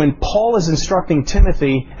 when Paul is instructing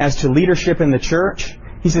Timothy as to leadership in the church,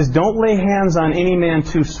 he says, don't lay hands on any man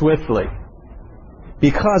too swiftly.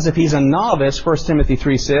 Because if he's a novice, 1 Timothy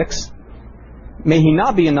 3:6, may he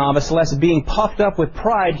not be a novice, lest being puffed up with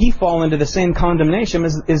pride, he fall into the same condemnation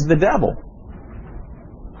as the devil.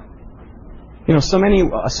 You know, so many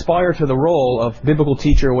aspire to the role of biblical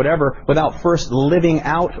teacher or whatever without first living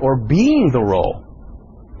out or being the role.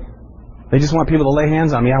 They just want people to lay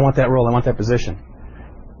hands on me. I want that role. I want that position.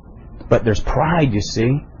 But there's pride, you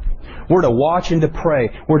see. We're to watch and to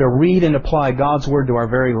pray. We're to read and apply God's Word to our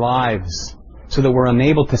very lives so that we're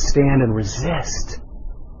unable to stand and resist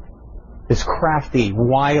This crafty,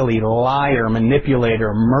 wily liar,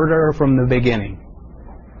 manipulator, murderer from the beginning,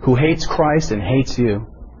 who hates Christ and hates you.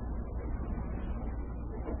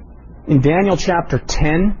 In Daniel chapter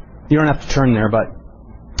 10, you don't have to turn there, but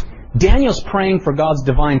Daniel's praying for God's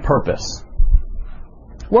divine purpose.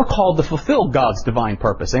 We're called to fulfill God's divine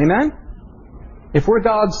purpose. Amen? If we're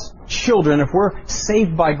God's children, if we're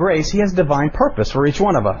saved by grace, He has divine purpose for each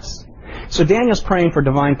one of us. So Daniel's praying for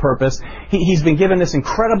divine purpose. He's been given this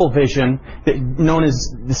incredible vision known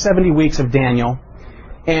as the 70 weeks of Daniel.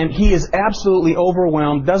 And he is absolutely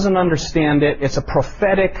overwhelmed, doesn't understand it. It's a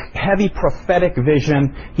prophetic, heavy prophetic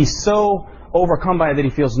vision. He's so overcome by it that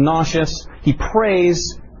he feels nauseous. He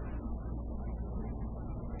prays,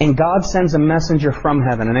 and God sends a messenger from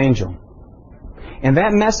heaven, an angel. And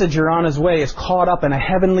that messenger on his way is caught up in a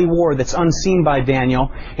heavenly war that's unseen by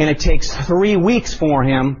Daniel, and it takes 3 weeks for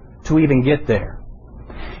him to even get there.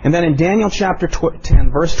 And then in Daniel chapter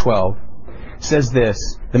 10, verse 12, says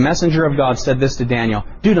this, the messenger of God said this to Daniel,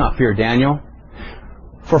 "Do not fear, Daniel,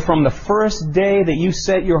 for from the first day that you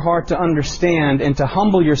set your heart to understand and to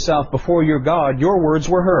humble yourself before your God, your words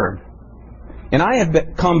were heard. And I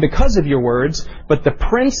have come because of your words, but the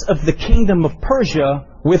prince of the kingdom of Persia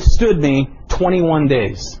withstood me 21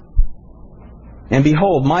 days. And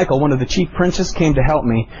behold, Michael, one of the chief princes, came to help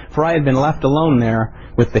me, for I had been left alone there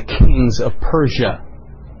with the kings of Persia."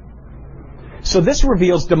 So this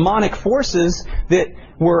reveals demonic forces that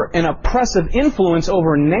were an oppressive influence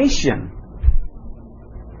over a nation.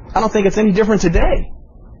 I don't think it's any different today.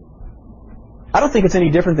 I don't think it's any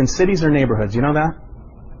different than cities or neighborhoods. You know that?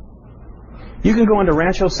 You can go into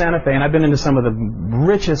Rancho Santa Fe, and I've been into some of the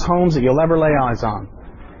richest homes that you'll ever lay eyes on.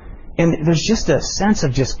 And there's just a sense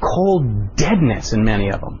of just cold deadness in many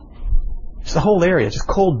of them. Just the whole area, just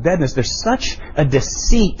cold deadness. There's such a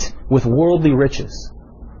deceit with worldly riches.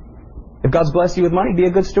 If God's blessed you with money, be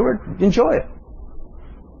a good steward. Enjoy it.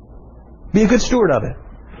 Be a good steward of it.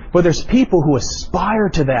 But there's people who aspire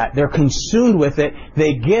to that. They're consumed with it.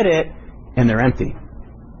 They get it, and they're empty.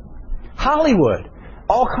 Hollywood.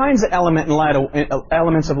 All kinds of elements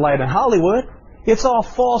of light in Hollywood. It's all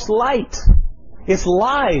false light. It's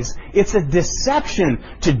lies. It's a deception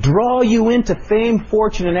to draw you into fame,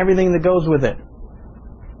 fortune, and everything that goes with it.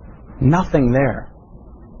 Nothing there.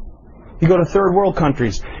 You go to third world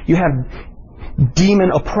countries, you have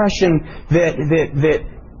demon oppression that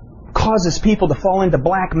causes people to fall into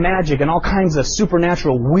black magic, and all kinds of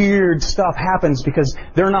supernatural weird stuff happens because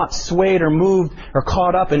they're not swayed or moved or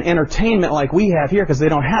caught up in entertainment like we have here because they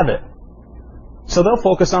don't have it. So they'll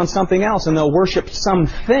focus on something else and they'll worship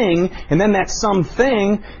something, and then that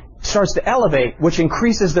something starts to elevate, which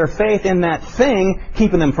increases their faith in that thing,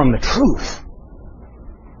 keeping them from the truth.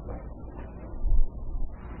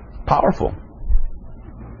 Powerful.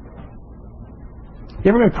 You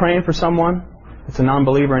ever been praying for someone that's a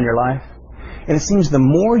non-believer in your life? And it seems the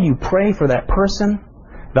more you pray for that person,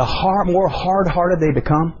 the more hard-hearted they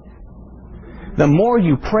become. The more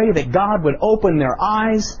you pray that God would open their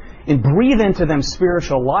eyes and breathe into them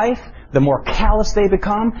spiritual life, the more callous they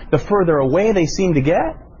become, the further away they seem to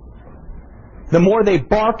get. The more they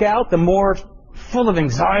bark out, the more full of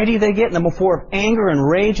anxiety they get, and the more full of anger and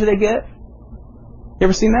rage they get. You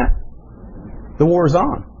ever seen that? The war is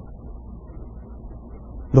on.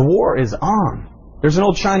 The war is on. There's an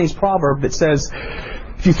old Chinese proverb that says,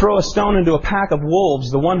 if you throw a stone into a pack of wolves,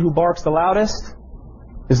 the one who barks the loudest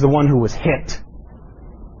is the one who was hit.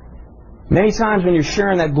 Many times when you're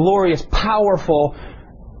sharing that glorious, powerful,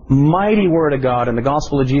 mighty Word of God in the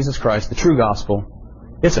gospel of Jesus Christ, the true gospel,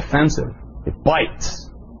 it's offensive. It bites.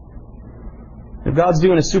 If God's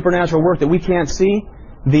doing a supernatural work that we can't see,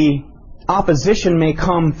 the opposition may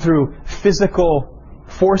come through physical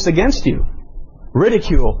force against you,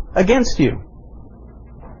 ridicule against you.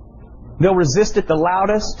 They'll resist it the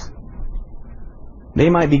loudest. They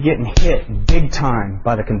might be getting hit big time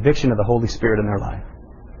by the conviction of the Holy Spirit in their life.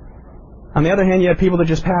 On the other hand, you have people that are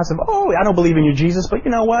just passive. Oh, I don't believe in you, Jesus, but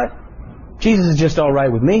you know what? Jesus is just all right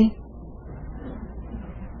with me.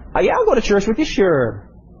 Yeah, I'll go to church with you, sure.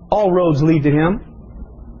 All roads lead to Him.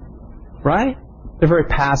 Right? They're very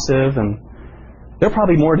passive, and they're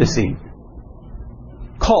probably more deceived.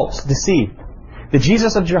 Cults, deceived. The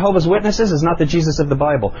Jesus of Jehovah's Witnesses is not the Jesus of the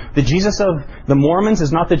Bible. The Jesus of the Mormons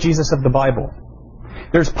is not the Jesus of the Bible.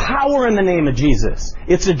 There's power in the name of Jesus.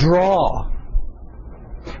 It's a draw.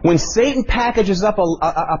 When Satan packages up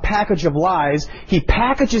a package of lies, he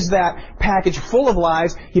packages that package full of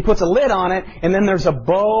lies, he puts a lid on it, and then there's a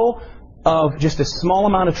bow of just a small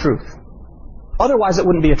amount of truth. Otherwise, it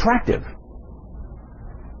wouldn't be attractive.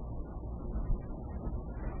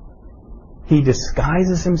 He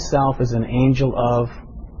disguises himself as an angel of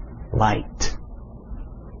light.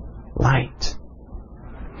 Light.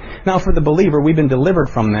 Now for the believer, we've been delivered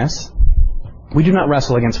from this. We do not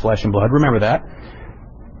wrestle against flesh and blood. Remember that.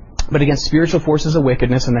 But against spiritual forces of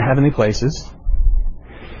wickedness in the heavenly places.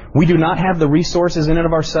 We do not have the resources in and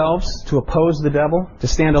of ourselves to oppose the devil, to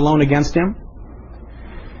stand alone against him.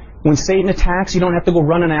 When Satan attacks, you don't have to go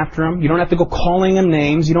running after him. You don't have to go calling him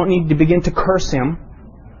names. You don't need to begin to curse him.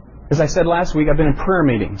 As I said last week, I've been in prayer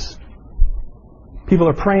meetings. People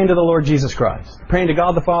are praying to the Lord Jesus Christ. Praying to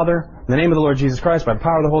God the Father, in the name of the Lord Jesus Christ, by the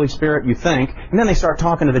power of the Holy Spirit, you think. And then they start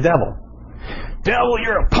talking to the devil. Devil,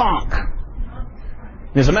 you're a punk.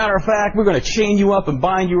 As a matter of fact, we're going to chain you up and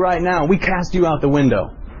bind you right now, and we cast you out the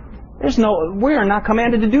window. We are not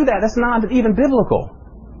commanded to do that. That's not even biblical.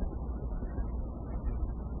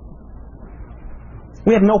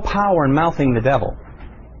 We have no power in mouthing the devil.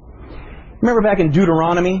 Remember back in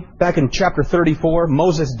Deuteronomy, back in chapter 34,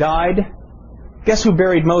 Moses died. Guess who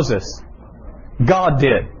buried Moses? God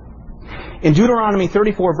did. In Deuteronomy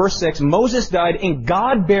 34, verse 6, Moses died, and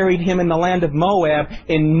God buried him in the land of Moab,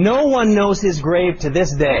 and no one knows his grave to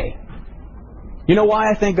this day. You know why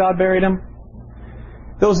I think God buried him?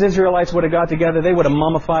 Those Israelites would have got together, they would have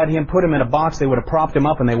mummified him, put him in a box, they would have propped him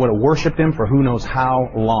up, and they would have worshipped him for who knows how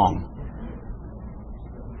long.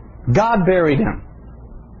 God buried him.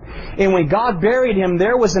 And when God buried him,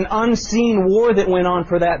 there was an unseen war that went on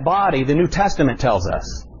for that body, the New Testament tells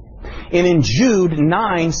us. And in Jude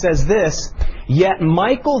 9 says this, Yet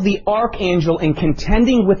Michael the archangel, in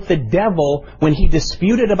contending with the devil when he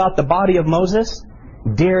disputed about the body of Moses,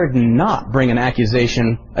 dared not bring an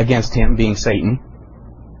accusation against him, being Satan,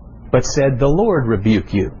 but said, The Lord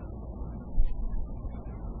rebuke you.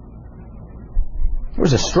 There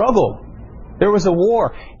was a struggle. There was a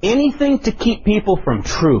war. Anything to keep people from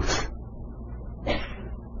truth.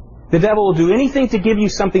 The devil will do anything to give you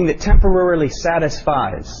something that temporarily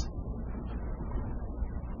satisfies.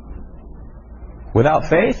 Without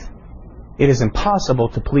faith, it is impossible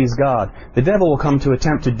to please God. The devil will come to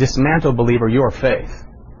attempt to dismantle, believer, your faith.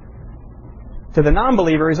 To the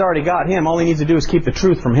non-believer, he's already got him. All he needs to do is keep the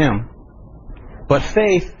truth from him. But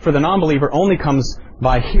faith for the non-believer only comes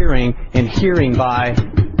by hearing, and hearing by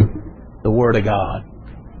the Word of God.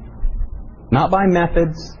 Not by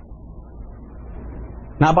methods,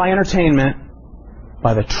 not by entertainment,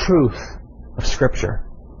 by the truth of Scripture.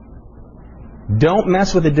 Don't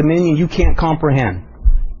mess with a dominion you can't comprehend.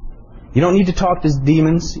 You don't need to talk to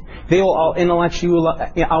demons. They will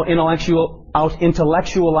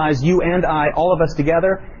out-intellectualize you and I, all of us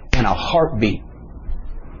together, in a heartbeat.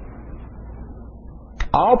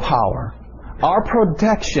 Our power, our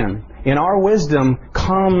protection, and our wisdom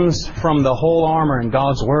comes from the whole armor in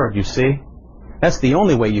God's Word, you see. That's the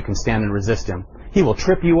only way you can stand and resist Him. He will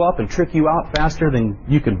trip you up and trick you out faster than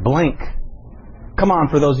you can blink. Come on,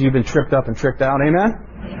 for those of you who've been tripped up and tricked out,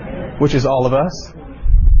 amen? Which is all of us.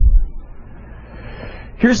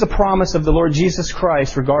 Here's the promise of the Lord Jesus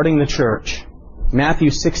Christ regarding the church. Matthew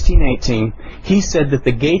 16:18. He said that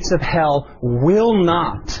the gates of hell will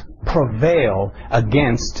not prevail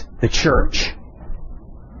against the church.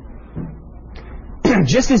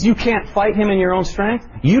 Just as you can't fight him in your own strength,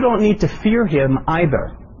 you don't need to fear him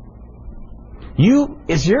either.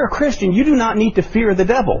 As you're a Christian, you do not need to fear the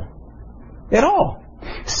devil at all.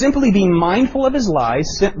 Simply be mindful of his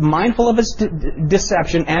lies, mindful of his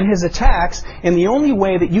deception and his attacks, and the only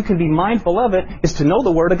way that you can be mindful of it is to know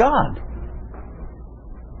the Word of God.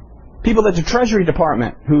 People at the Treasury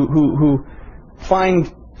Department who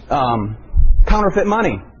find counterfeit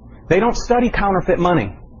money, they don't study counterfeit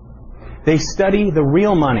money. They study the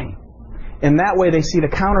real money. And that way they see the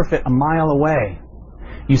counterfeit a mile away.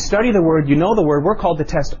 You study the Word, you know the Word. We're called to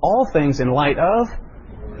test all things in light of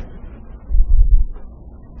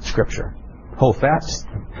Scripture. Hold fast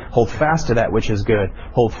to that which is good.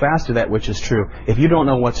 Hold fast to that which is true. If you don't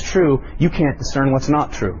know what's true, you can't discern what's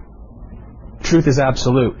not true. Truth is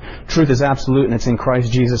absolute. Truth is absolute, and it's in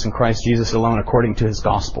Christ Jesus and Christ Jesus alone, according to His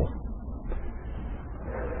gospel.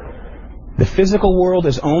 The physical world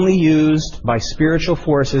is only used by spiritual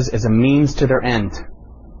forces as a means to their end.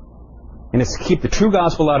 And it's to keep the true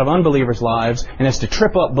gospel out of unbelievers' lives, and it's to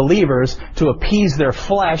trip up believers to appease their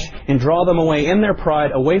flesh and draw them away in their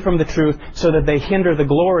pride, away from the truth, so that they hinder the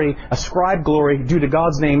glory, ascribe glory due to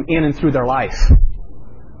God's name in and through their life.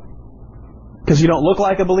 Because you don't look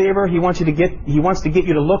like a believer, He wants to get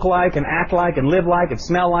you to look like and act like and live like and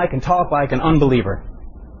smell like and talk like an unbeliever.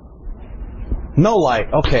 No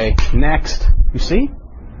light. Okay, next. You see?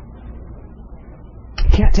 You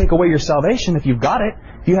can't take away your salvation if you've got it.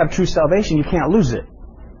 If you have true salvation, you can't lose it.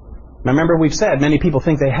 Remember, we've said many people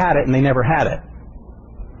think they had it and they never had it.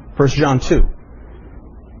 1 John 2.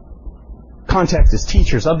 context is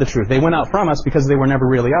teachers of the truth. They went out from us because they were never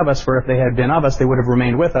really of us, for if they had been of us, they would have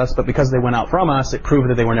remained with us, but because they went out from us, it proved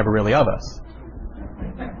that they were never really of us.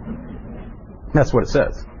 That's what it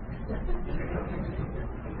says.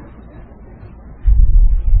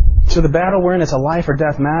 So the battle we're in is a life or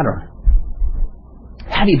death matter.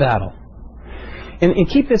 Heavy battle. And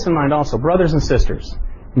keep this in mind also, brothers and sisters.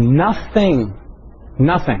 Nothing,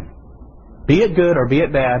 be it good or be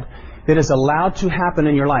it bad, that is allowed to happen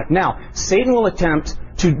in your life. Now, Satan will attempt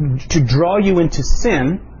to draw you into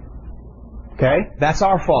sin. Okay? That's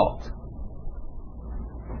our fault.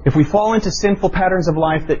 If we fall into sinful patterns of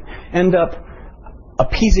life that end up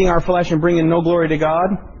appeasing our flesh and bringing no glory to God,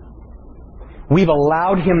 we've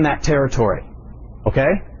allowed him that territory. Okay?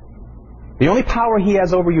 The only power he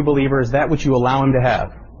has over you, believer, is that which you allow him to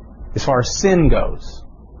have, as far as sin goes.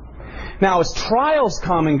 Now, as trials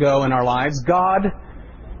come and go in our lives, God,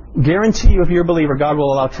 guarantee you, if you're a believer, God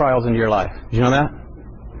will allow trials into your life. Did you know that?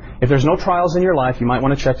 If there's no trials in your life, you might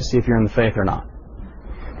want to check to see if you're in the faith or not.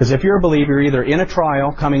 Because if you're a believer, you're either in a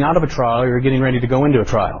trial, coming out of a trial, or you're getting ready to go into a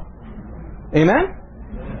trial. Amen?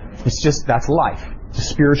 It's just, that's life. It's a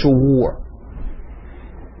spiritual war.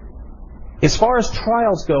 As far as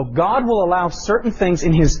trials go, God will allow certain things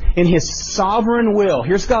in His sovereign will.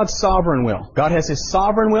 Here's God's sovereign will. God has His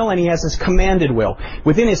sovereign will and He has His commanded will.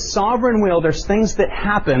 Within His sovereign will, there's things that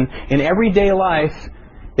happen in everyday life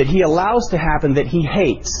that He allows to happen that He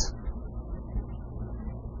hates.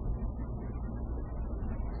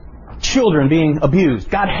 Children being abused.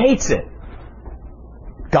 God hates it.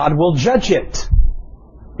 God will judge it.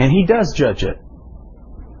 And He does judge it.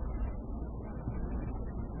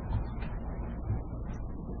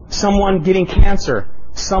 Someone getting cancer,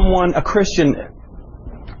 a Christian,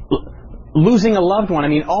 losing a loved one. I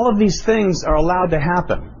mean, all of these things are allowed to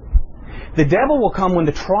happen. The devil will come when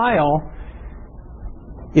the trial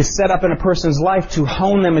is set up in a person's life to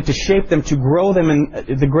hone them and to shape them, to grow them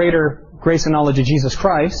in the greater grace and knowledge of Jesus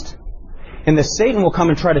Christ. And the Satan will come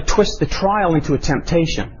and try to twist the trial into a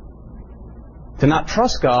temptation. To not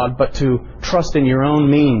trust God, but to trust in your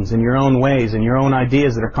own means, in your own ways, in your own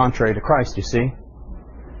ideas that are contrary to Christ, you see.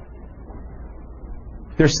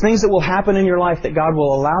 There's things that will happen in your life that God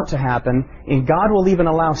will allow to happen, and God will even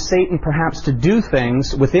allow Satan perhaps to do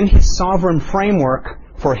things within His sovereign framework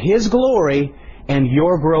for His glory and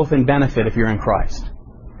your growth and benefit if you're in Christ.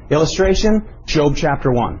 Illustration, Job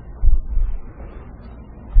chapter 1.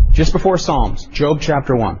 Just before Psalms, Job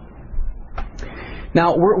chapter 1.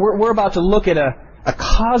 Now, we're about to look at a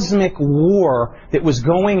cosmic war that was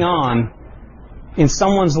going on in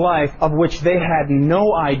someone's life of which they had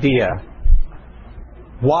no idea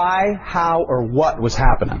why, how, or what was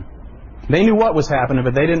happening. They knew what was happening,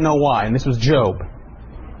 but they didn't know why, and this was Job.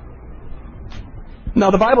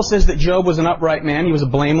 Now, the Bible says that Job was an upright man. He was a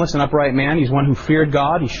blameless and upright man. He's one who feared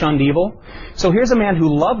God. He shunned evil. So here's a man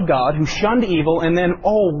who loved God, who shunned evil, and then,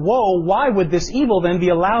 oh, whoa, why would this evil then be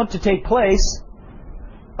allowed to take place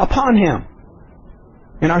upon him?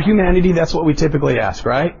 In our humanity, that's what we typically ask,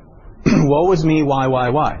 right? Woe is me,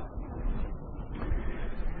 why?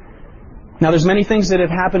 Now, there's many things that have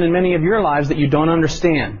happened in many of your lives that you don't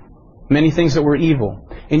understand. Many things that were evil.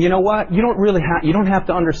 And you know what? You don't have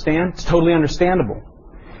to understand. It's totally understandable.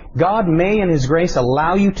 God may, in His grace,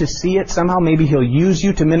 allow you to see it somehow. Maybe He'll use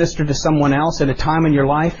you to minister to someone else at a time in your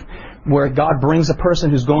life where God brings a person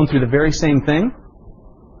who's going through the very same thing.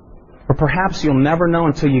 Or perhaps you'll never know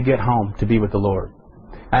until you get home to be with the Lord.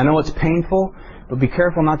 I know it's painful, but be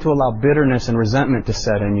careful not to allow bitterness and resentment to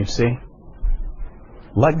set in, you see.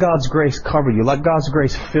 Let God's grace cover you. Let God's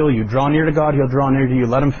grace fill you. Draw near to God, He'll draw near to you.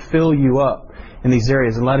 Let Him fill you up in these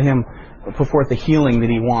areas and let Him put forth the healing that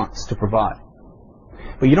He wants to provide.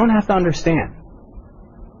 But you don't have to understand.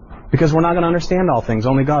 Because we're not going to understand all things.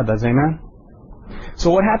 Only God does. Amen? So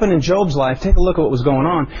what happened in Job's life, take a look at what was going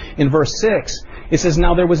on. In verse 6, it says,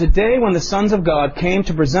 Now there was a day when the sons of God came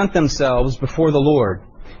to present themselves before the Lord.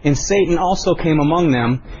 And Satan also came among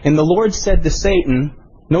them. And the Lord said to Satan...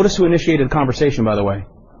 Notice who initiated the conversation, by the way.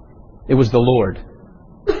 It was the Lord.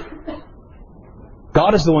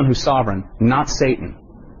 God is the one who's sovereign, not Satan.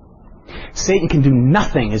 Satan can do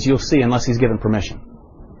nothing, as you'll see, unless he's given permission.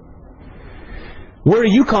 Where do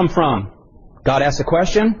you come from? God asks a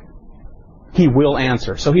question. He will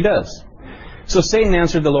answer. So He does. So Satan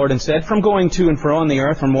answered the Lord and said, From going to and fro on the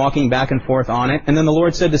earth, from walking back and forth on it. And then the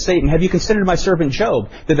Lord said to Satan, Have you considered my servant Job,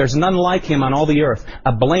 that there's none like him on all the earth,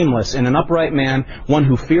 a blameless and an upright man, one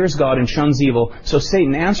who fears God and shuns evil? So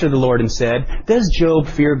Satan answered the Lord and said, Does Job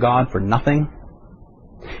fear God for nothing?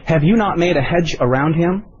 Have you not made a hedge around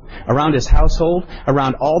him, around his household,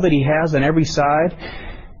 around all that he has on every side?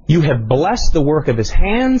 You have blessed the work of his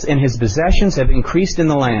hands, and his possessions have increased in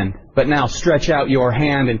the land. But now stretch out your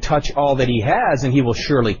hand and touch all that he has, and he will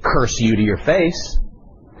surely curse you to your face.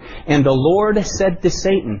 And the Lord said to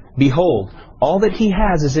Satan, Behold, all that he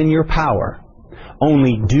has is in your power.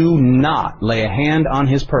 Only do not lay a hand on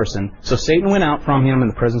his person. So Satan went out from him in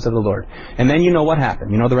the presence of the Lord. And then you know what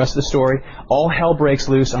happened. You know the rest of the story. All hell breaks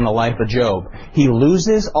loose on the life of Job. He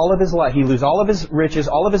loses all of his life. He loses all of his riches,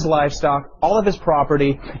 all of his livestock, all of his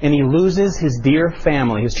property, and he loses his dear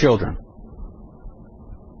family, his children.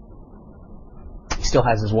 He still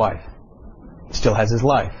has his wife. He still has his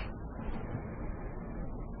life.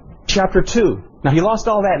 Chapter 2. Now he lost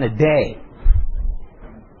all that in a day.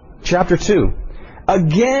 Chapter 2.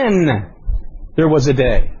 Again, there was a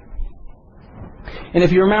day. And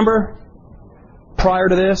if you remember, prior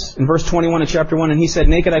to this, in verse 21 of chapter 1, and he said,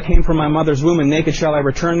 Naked I came from my mother's womb, and naked shall I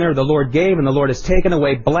return there. The Lord gave, and the Lord has taken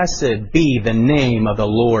away. Blessed be the name of the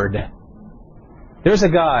Lord. There's a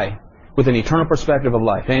guy with an eternal perspective of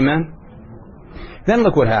life. Amen? Then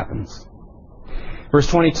look what happens. Verse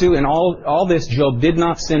 22, In all this Job did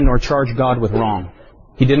not sin nor charge God with wrong.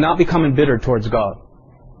 He did not become embittered towards God.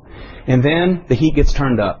 And then the heat gets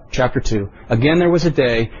turned up. Chapter 2. Again there was a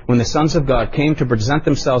day when the sons of God came to present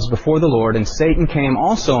themselves before the Lord, and Satan came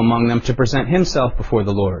also among them to present himself before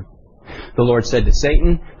the Lord. The Lord said to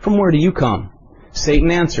Satan, From where do you come? Satan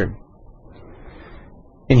answered.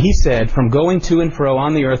 And he said, From going to and fro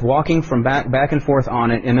on the earth, walking from back and forth on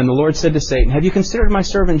it. And then the Lord said to Satan, Have you considered my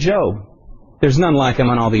servant Job? There's none like him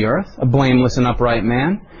on all the earth, a blameless and upright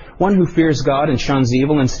man, one who fears God and shuns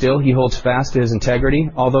evil, and still he holds fast to his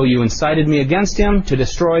integrity, although you incited me against him to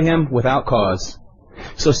destroy him without cause.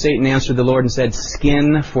 So Satan answered the Lord and said,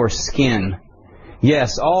 Skin for skin.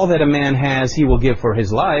 Yes, all that a man has he will give for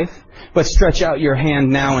his life, but stretch out your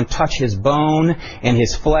hand now and touch his bone and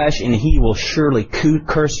his flesh, and he will surely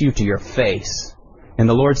curse you to your face. And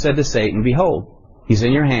the Lord said to Satan, Behold, he's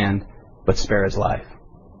in your hand, but spare his life.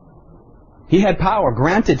 He had power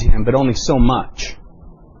granted to him, but only so much.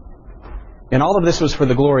 And all of this was for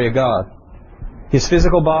the glory of God. His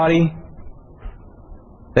physical body,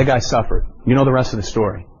 that guy suffered. You know the rest of the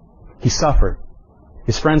story. He suffered.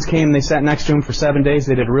 His friends came, they sat next to him for 7 days.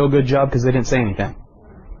 They did a real good job because they didn't say anything.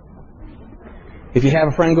 If you have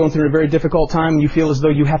a friend going through a very difficult time and you feel as though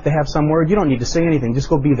you have to have some word, you don't need to say anything. Just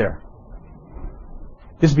go be there.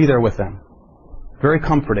 Just be there with them. Very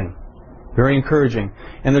comforting. Very encouraging.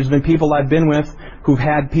 And there's been people I've been with who've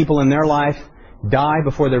had people in their life die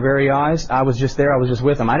before their very eyes. I was just there. I was just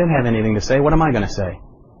with them. I didn't have anything to say. What am I going to say?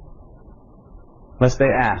 Unless they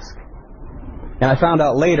ask. And I found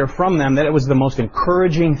out later from them that it was the most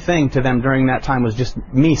encouraging thing to them during that time was just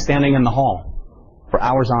me standing in the hall for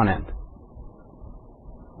hours on end.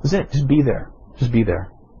 That's it. Just be there. Just be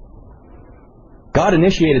there. God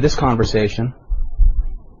initiated this conversation,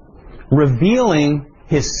 revealing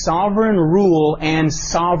His sovereign rule and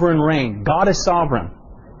sovereign reign. God is sovereign.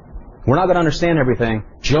 We're not going to understand everything.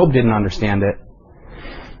 Job didn't understand it.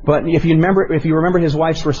 But if you remember his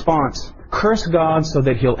wife's response, curse God so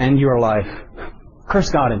that He'll end your life. Curse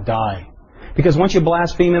God and die. Because once you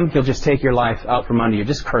blaspheme Him, He'll just take your life out from under you.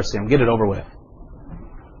 Just curse Him. Get it over with.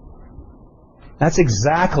 That's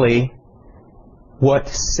exactly what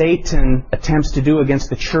Satan attempts to do against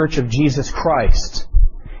the church of Jesus Christ.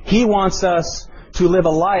 He wants us to live a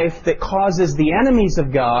life that causes the enemies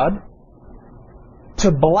of God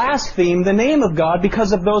to blaspheme the name of God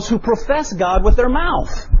because of those who profess God with their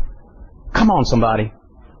mouth. Come on, somebody.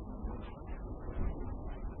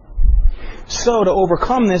 So, to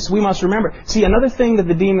overcome this, we must remember. See, another thing that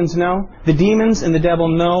the demons know, the demons and the devil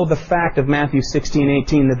know the fact of Matthew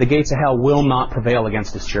 16:18, that the gates of hell will not prevail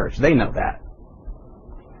against His church. They know that.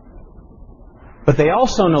 But they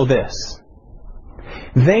also know this.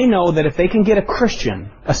 They know that if they can get a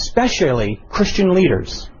Christian, especially Christian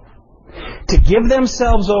leaders, to give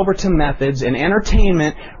themselves over to methods and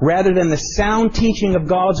entertainment rather than the sound teaching of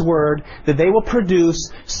God's Word, that they will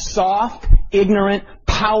produce soft, ignorant,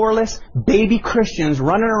 powerless, baby Christians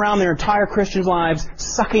running around their entire Christian lives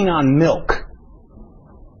sucking on milk.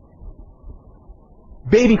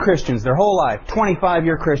 Baby Christians, their whole life,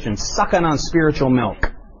 25-year Christians, sucking on spiritual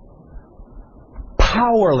milk.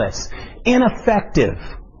 Powerless, ineffective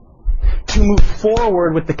to move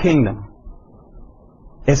forward with the kingdom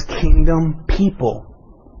as kingdom people.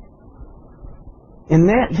 And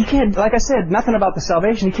that, he can't, like I said, nothing about the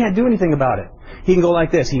salvation. He can't do anything about it. He can go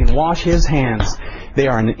like this. He can wash his hands. They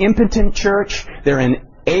are an impotent church. They're an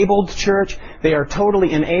enabled church. They are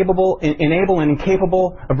totally unable and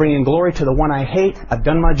incapable of bringing glory to the one I hate. I've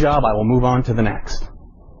done my job. I will move on to the next.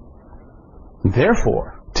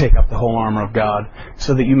 Therefore, Take up the whole armor of God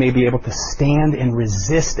so that you may be able to stand and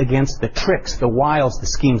resist against the tricks, the wiles, the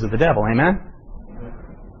schemes of the devil. Amen?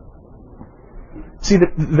 See,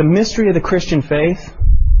 the mystery of the Christian faith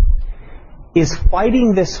is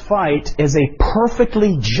fighting this fight as a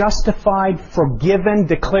perfectly justified, forgiven,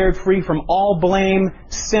 declared free from all blame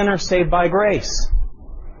sinner saved by grace.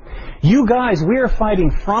 You guys, we are fighting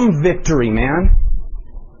from victory, man.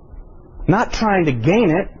 Not trying to gain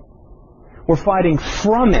it. We're fighting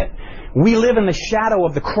from it. We live in the shadow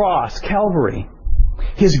of the cross, Calvary.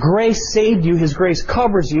 His grace saved you. His grace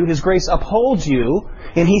covers you. His grace upholds you.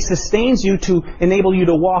 And He sustains you to enable you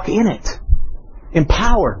to walk in it.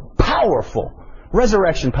 Empowered. Powerful.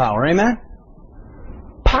 Resurrection power. Amen?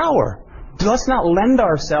 Power. Let's not lend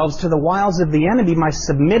ourselves to the wiles of the enemy by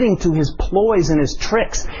submitting to his ploys and his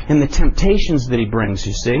tricks and the temptations that he brings,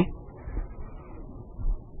 you see.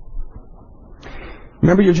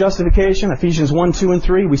 Remember your justification? Ephesians 1, 2, and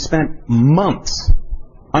 3. We spent months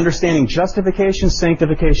understanding justification,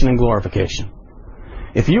 sanctification, and glorification.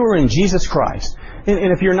 If you are in Jesus Christ,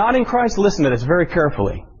 and if you're not in Christ, listen to this very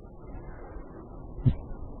carefully.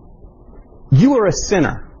 You are a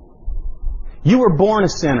sinner. You were born a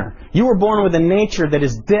sinner. You were born with a nature that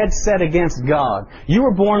is dead set against God. You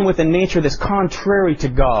were born with a nature that's contrary to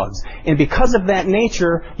God's. And because of that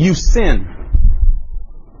nature, you sin.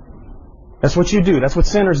 That's what you do. That's what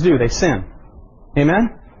sinners do. They sin. Amen?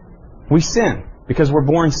 We sin because we're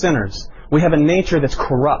born sinners. We have a nature that's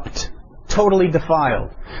corrupt, totally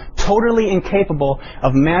defiled, totally incapable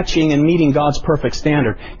of matching and meeting God's perfect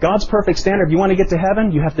standard. God's perfect standard, if you want to get to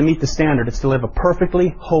heaven, you have to meet the standard. It's to live a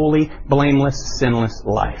perfectly holy, blameless, sinless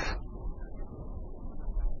life.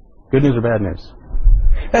 Good news or bad news?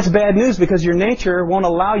 That's bad news because your nature won't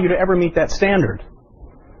allow you to ever meet that standard.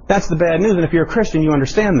 That's the bad news, and if you're a Christian, you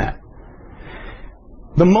understand that.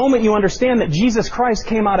 The moment you understand that Jesus Christ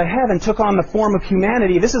came out of heaven, took on the form of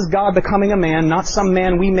humanity, this is God becoming a man, not some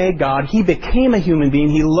man we made God. He became a human being.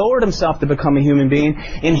 He lowered Himself to become a human being,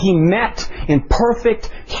 and He met in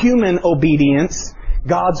perfect human obedience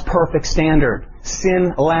God's perfect standard,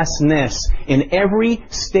 sinlessness, in every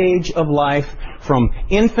stage of life, from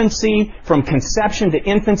infancy, from conception to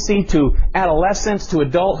infancy, to adolescence, to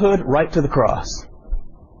adulthood, right to the cross.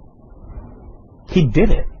 He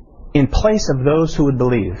did it in place of those who would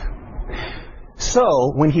believe.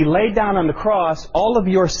 So, when He laid down on the cross, all of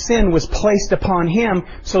your sin was placed upon Him,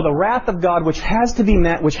 so the wrath of God, which has to be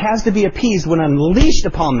met, which has to be appeased, when unleashed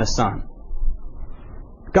upon the Son.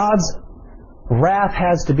 God's wrath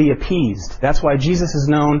has to be appeased. That's why Jesus is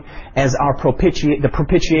known as our the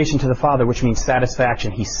propitiation to the Father, which means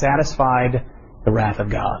satisfaction. He satisfied the wrath of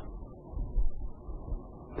God.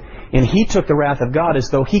 And He took the wrath of God as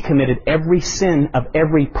though He committed every sin of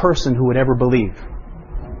every person who would ever believe.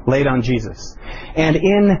 Laid on Jesus.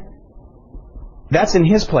 And that's in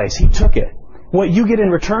His place. He took it. What you get in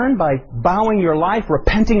return by bowing your life,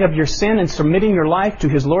 repenting of your sin, and submitting your life to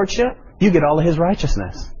His Lordship, you get all of His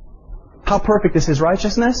righteousness. How perfect is His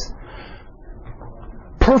righteousness?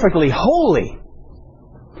 Perfectly holy.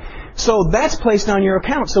 So that's placed on your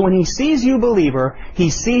account. So when He sees you, believer, He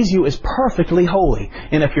sees you as perfectly holy.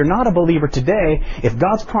 And if you're not a believer today, if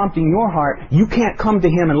God's prompting your heart, you can't come to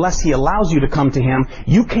Him unless He allows you to come to Him.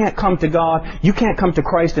 You can't come to God. You can't come to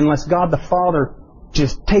Christ unless God the Father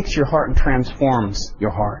just takes your heart and transforms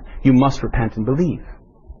your heart. You must repent and believe.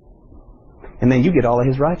 And then you get all of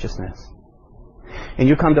His righteousness. And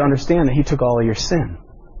you come to understand that He took all of your sin.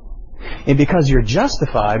 And because you're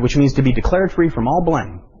justified, which means to be declared free from all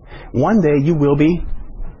blame, one day you will be,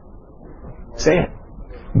 say it,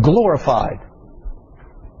 glorified.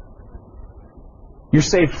 You're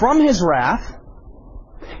saved from His wrath,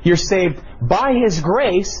 you're saved by His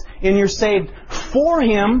grace, and you're saved for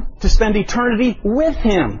Him to spend eternity with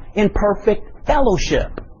Him in perfect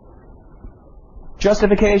fellowship.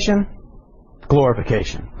 Justification,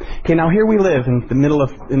 glorification. Okay, now here we live in the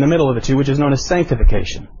middle of the two, which is known as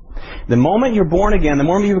sanctification. The moment you're born again, the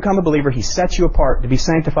moment you become a believer, He sets you apart. To be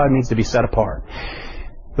sanctified means to be set apart.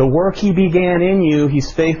 The work He began in you,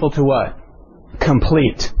 He's faithful to what?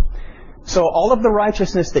 Complete. So all of the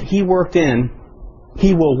righteousness that He worked in,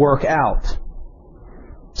 He will work out.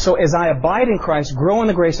 So as I abide in Christ, grow in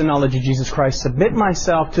the grace and knowledge of Jesus Christ, submit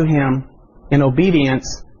myself to Him in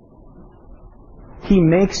obedience, He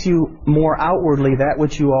makes you more outwardly that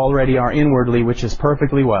which you already are inwardly, which is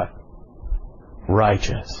perfectly what?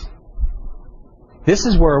 Righteous. This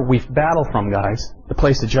is where we battle from, guys, the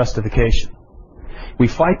place of justification. We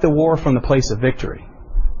fight the war from the place of victory.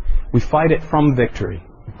 We fight it from victory.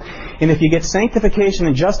 And if you get sanctification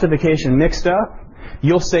and justification mixed up,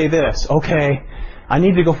 you'll say this, okay, I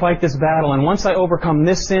need to go fight this battle, and once I overcome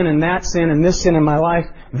this sin and that sin and this sin in my life,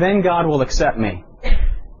 then God will accept me.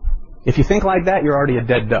 If you think like that, you're already a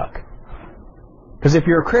dead duck. Because if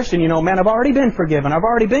you're a Christian, you know, man, I've already been forgiven. I've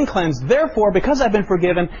already been cleansed. Therefore, because I've been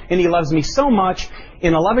forgiven and He loves me so much,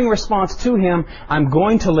 in a loving response to Him, I'm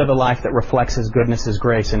going to live a life that reflects His goodness, His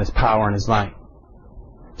grace, and His power and His might.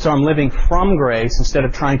 So I'm living from grace instead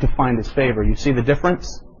of trying to find His favor. You see the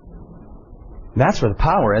difference? That's where the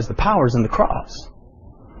power is. The power is in the cross.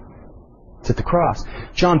 It's at the cross.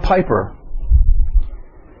 John Piper,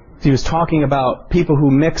 he was talking about people who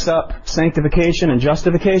mix up sanctification and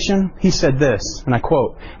justification. He said this, and I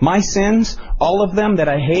quote, "My sins, all of them that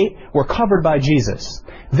I hate, were covered by Jesus.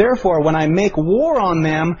 Therefore, when I make war on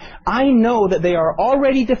them, I know that they are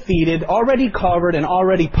already defeated, already covered, and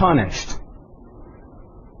already punished.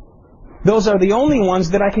 Those are the only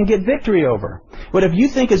ones that I can get victory over." But if you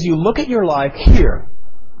think as you look at your life, here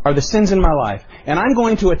are the sins in my life, and I'm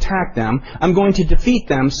going to attack them, I'm going to defeat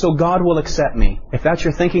them, so God will accept me. If that's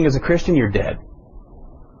your thinking as a Christian, you're dead.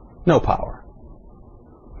 No power.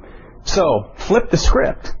 So, flip the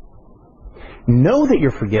script. Know that you're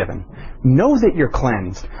forgiven. Know that you're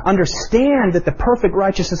cleansed. Understand that the perfect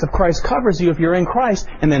righteousness of Christ covers you if you're in Christ,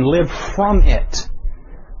 and then live from it.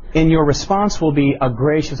 And your response will be a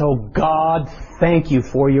gracious, "Oh God, thank you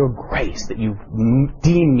for your grace, that you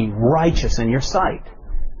deem me righteous in your sight."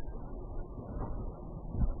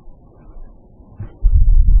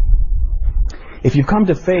 If you come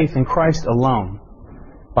to faith in Christ alone,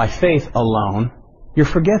 by faith alone, you're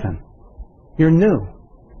forgiven. You're new.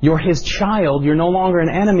 You're His child. You're no longer an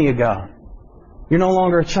enemy of God. You're no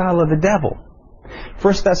longer a child of the devil.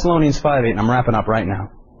 1 Thessalonians 5:8, and I'm wrapping up right now.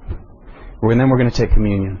 And then we're going to take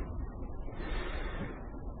communion.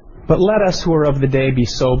 "But let us who are of the day be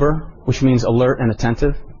sober," which means alert and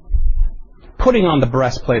attentive, "putting on the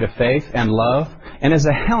breastplate of faith and love, and as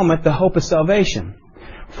a helmet the hope of salvation.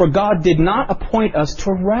 For God did not appoint us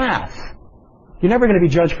to wrath." You're never going to be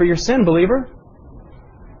judged for your sin, believer.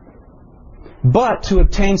 "But to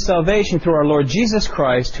obtain salvation through our Lord Jesus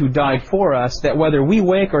Christ, who died for us, that whether we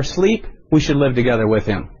wake or sleep, we should live together with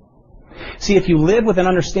Him." See, if you live with an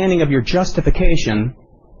understanding of your justification,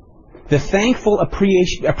 the thankful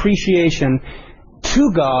appreciation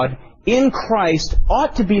to God in Christ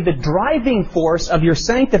ought to be the driving force of your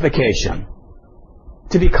sanctification.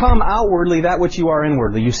 To become outwardly that which you are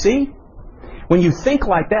inwardly. You see? When you think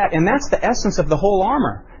like that, and that's the essence of the whole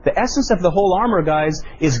armor. The essence of the whole armor, guys,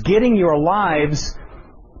 is getting your lives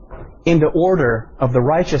into order of the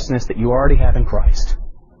righteousness that you already have in Christ.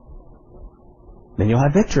 Then you'll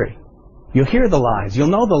have victory. You'll hear the lies. You'll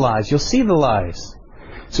know the lies. You'll see the lies.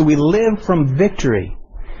 So we live from victory,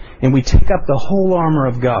 and we take up the whole armor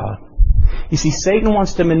of God. You see, Satan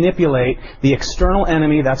wants to manipulate the external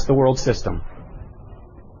enemy, that's the world system.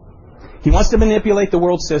 He wants to manipulate the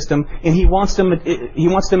world system, and he wants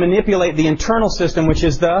to manipulate the internal system, which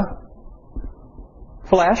is the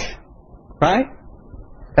flesh, right?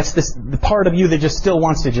 That's the part of you that just still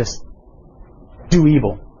wants to just do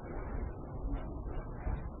evil.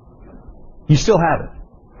 You still have it.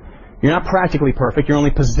 You're not practically perfect, you're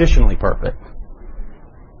only positionally perfect.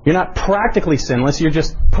 You're not practically sinless, you're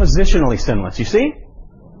just positionally sinless. You see?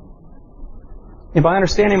 And by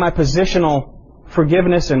understanding my positional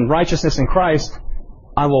forgiveness and righteousness in Christ,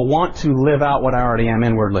 I will want to live out what I already am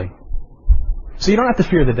inwardly. So you don't have to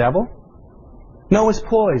fear the devil. Know his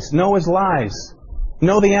ploys. Know his lies.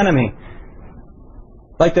 Know the enemy.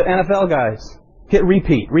 Like the NFL guys. Hit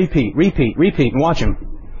repeat, and watch him.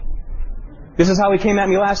 This is how he came at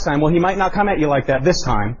me last time. Well, he might not come at you like that this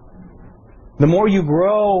time. The more you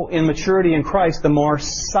grow in maturity in Christ, the more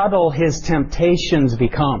subtle his temptations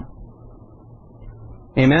become.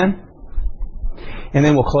 Amen? And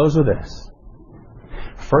then we'll close with this.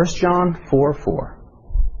 1 John 4:4.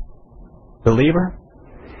 Believer,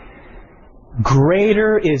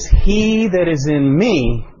 greater is He that is in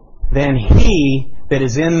me than he that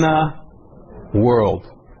is in the world.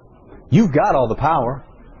 You've got all the power.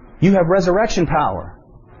 You have resurrection power.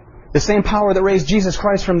 The same power that raised Jesus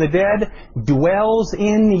Christ from the dead dwells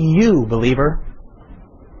in you, believer.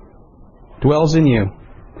 Dwells in you.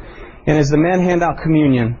 And as the men hand out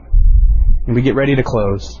communion, and we get ready to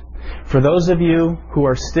close, for those of you who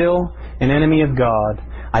are still an enemy of God,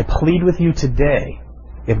 I plead with you today,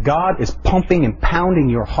 if God is pumping and pounding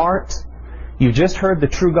your heart, you just heard the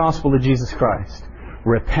true gospel of Jesus Christ.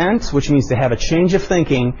 Repent, which means to have a change of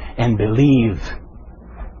thinking, and believe.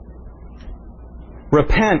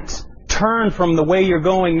 Repent. Turn from the way you're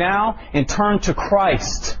going now and turn to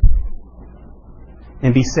Christ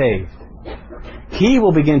and be saved. He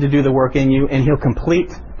will begin to do the work in you, and He'll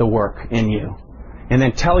complete the work in you. And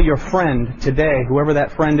then tell your friend today, whoever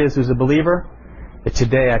that friend is who's a believer, that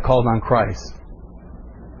today I called on Christ.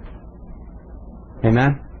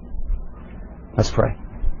 Amen? Let's pray.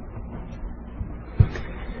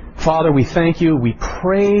 Father, we thank you, we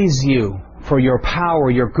praise you for your power,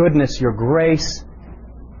 your goodness, your grace,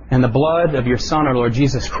 and the blood of your Son, our Lord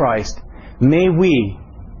Jesus Christ. May we,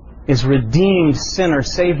 as redeemed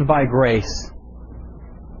sinners saved by grace,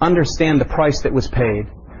 understand the price that was paid,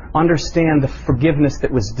 understand the forgiveness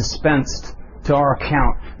that was dispensed to our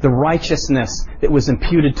account, the righteousness that was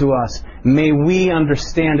imputed to us. May we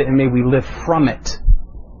understand it and may we live from it.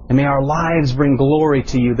 And may our lives bring glory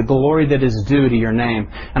to you, the glory that is due to your name.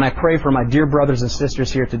 And I pray for my dear brothers and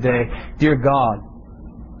sisters here today. Dear God,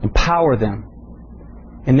 empower them.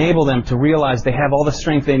 Enable them to realize they have all the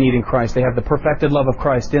strength they need in Christ. They have the perfected love of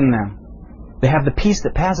Christ in them. They have the peace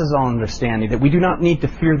that passes all understanding, that we do not need to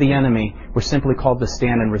fear the enemy. We're simply called to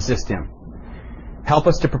stand and resist him. Help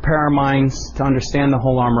us to prepare our minds to understand the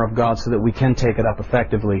whole armor of God so that we can take it up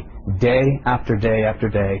effectively day after day after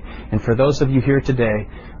day. And for those of you here today,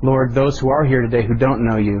 Lord, those who are here today who don't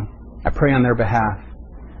know you, I pray on their behalf.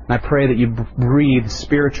 And I pray that you breathe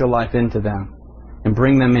spiritual life into them and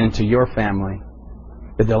bring them into your family,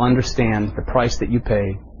 that they'll understand the price that you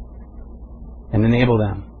paid and enable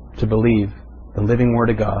them to believe the living Word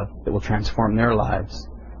of God that will transform their lives,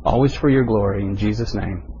 always for your glory. In Jesus'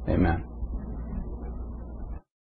 name, amen.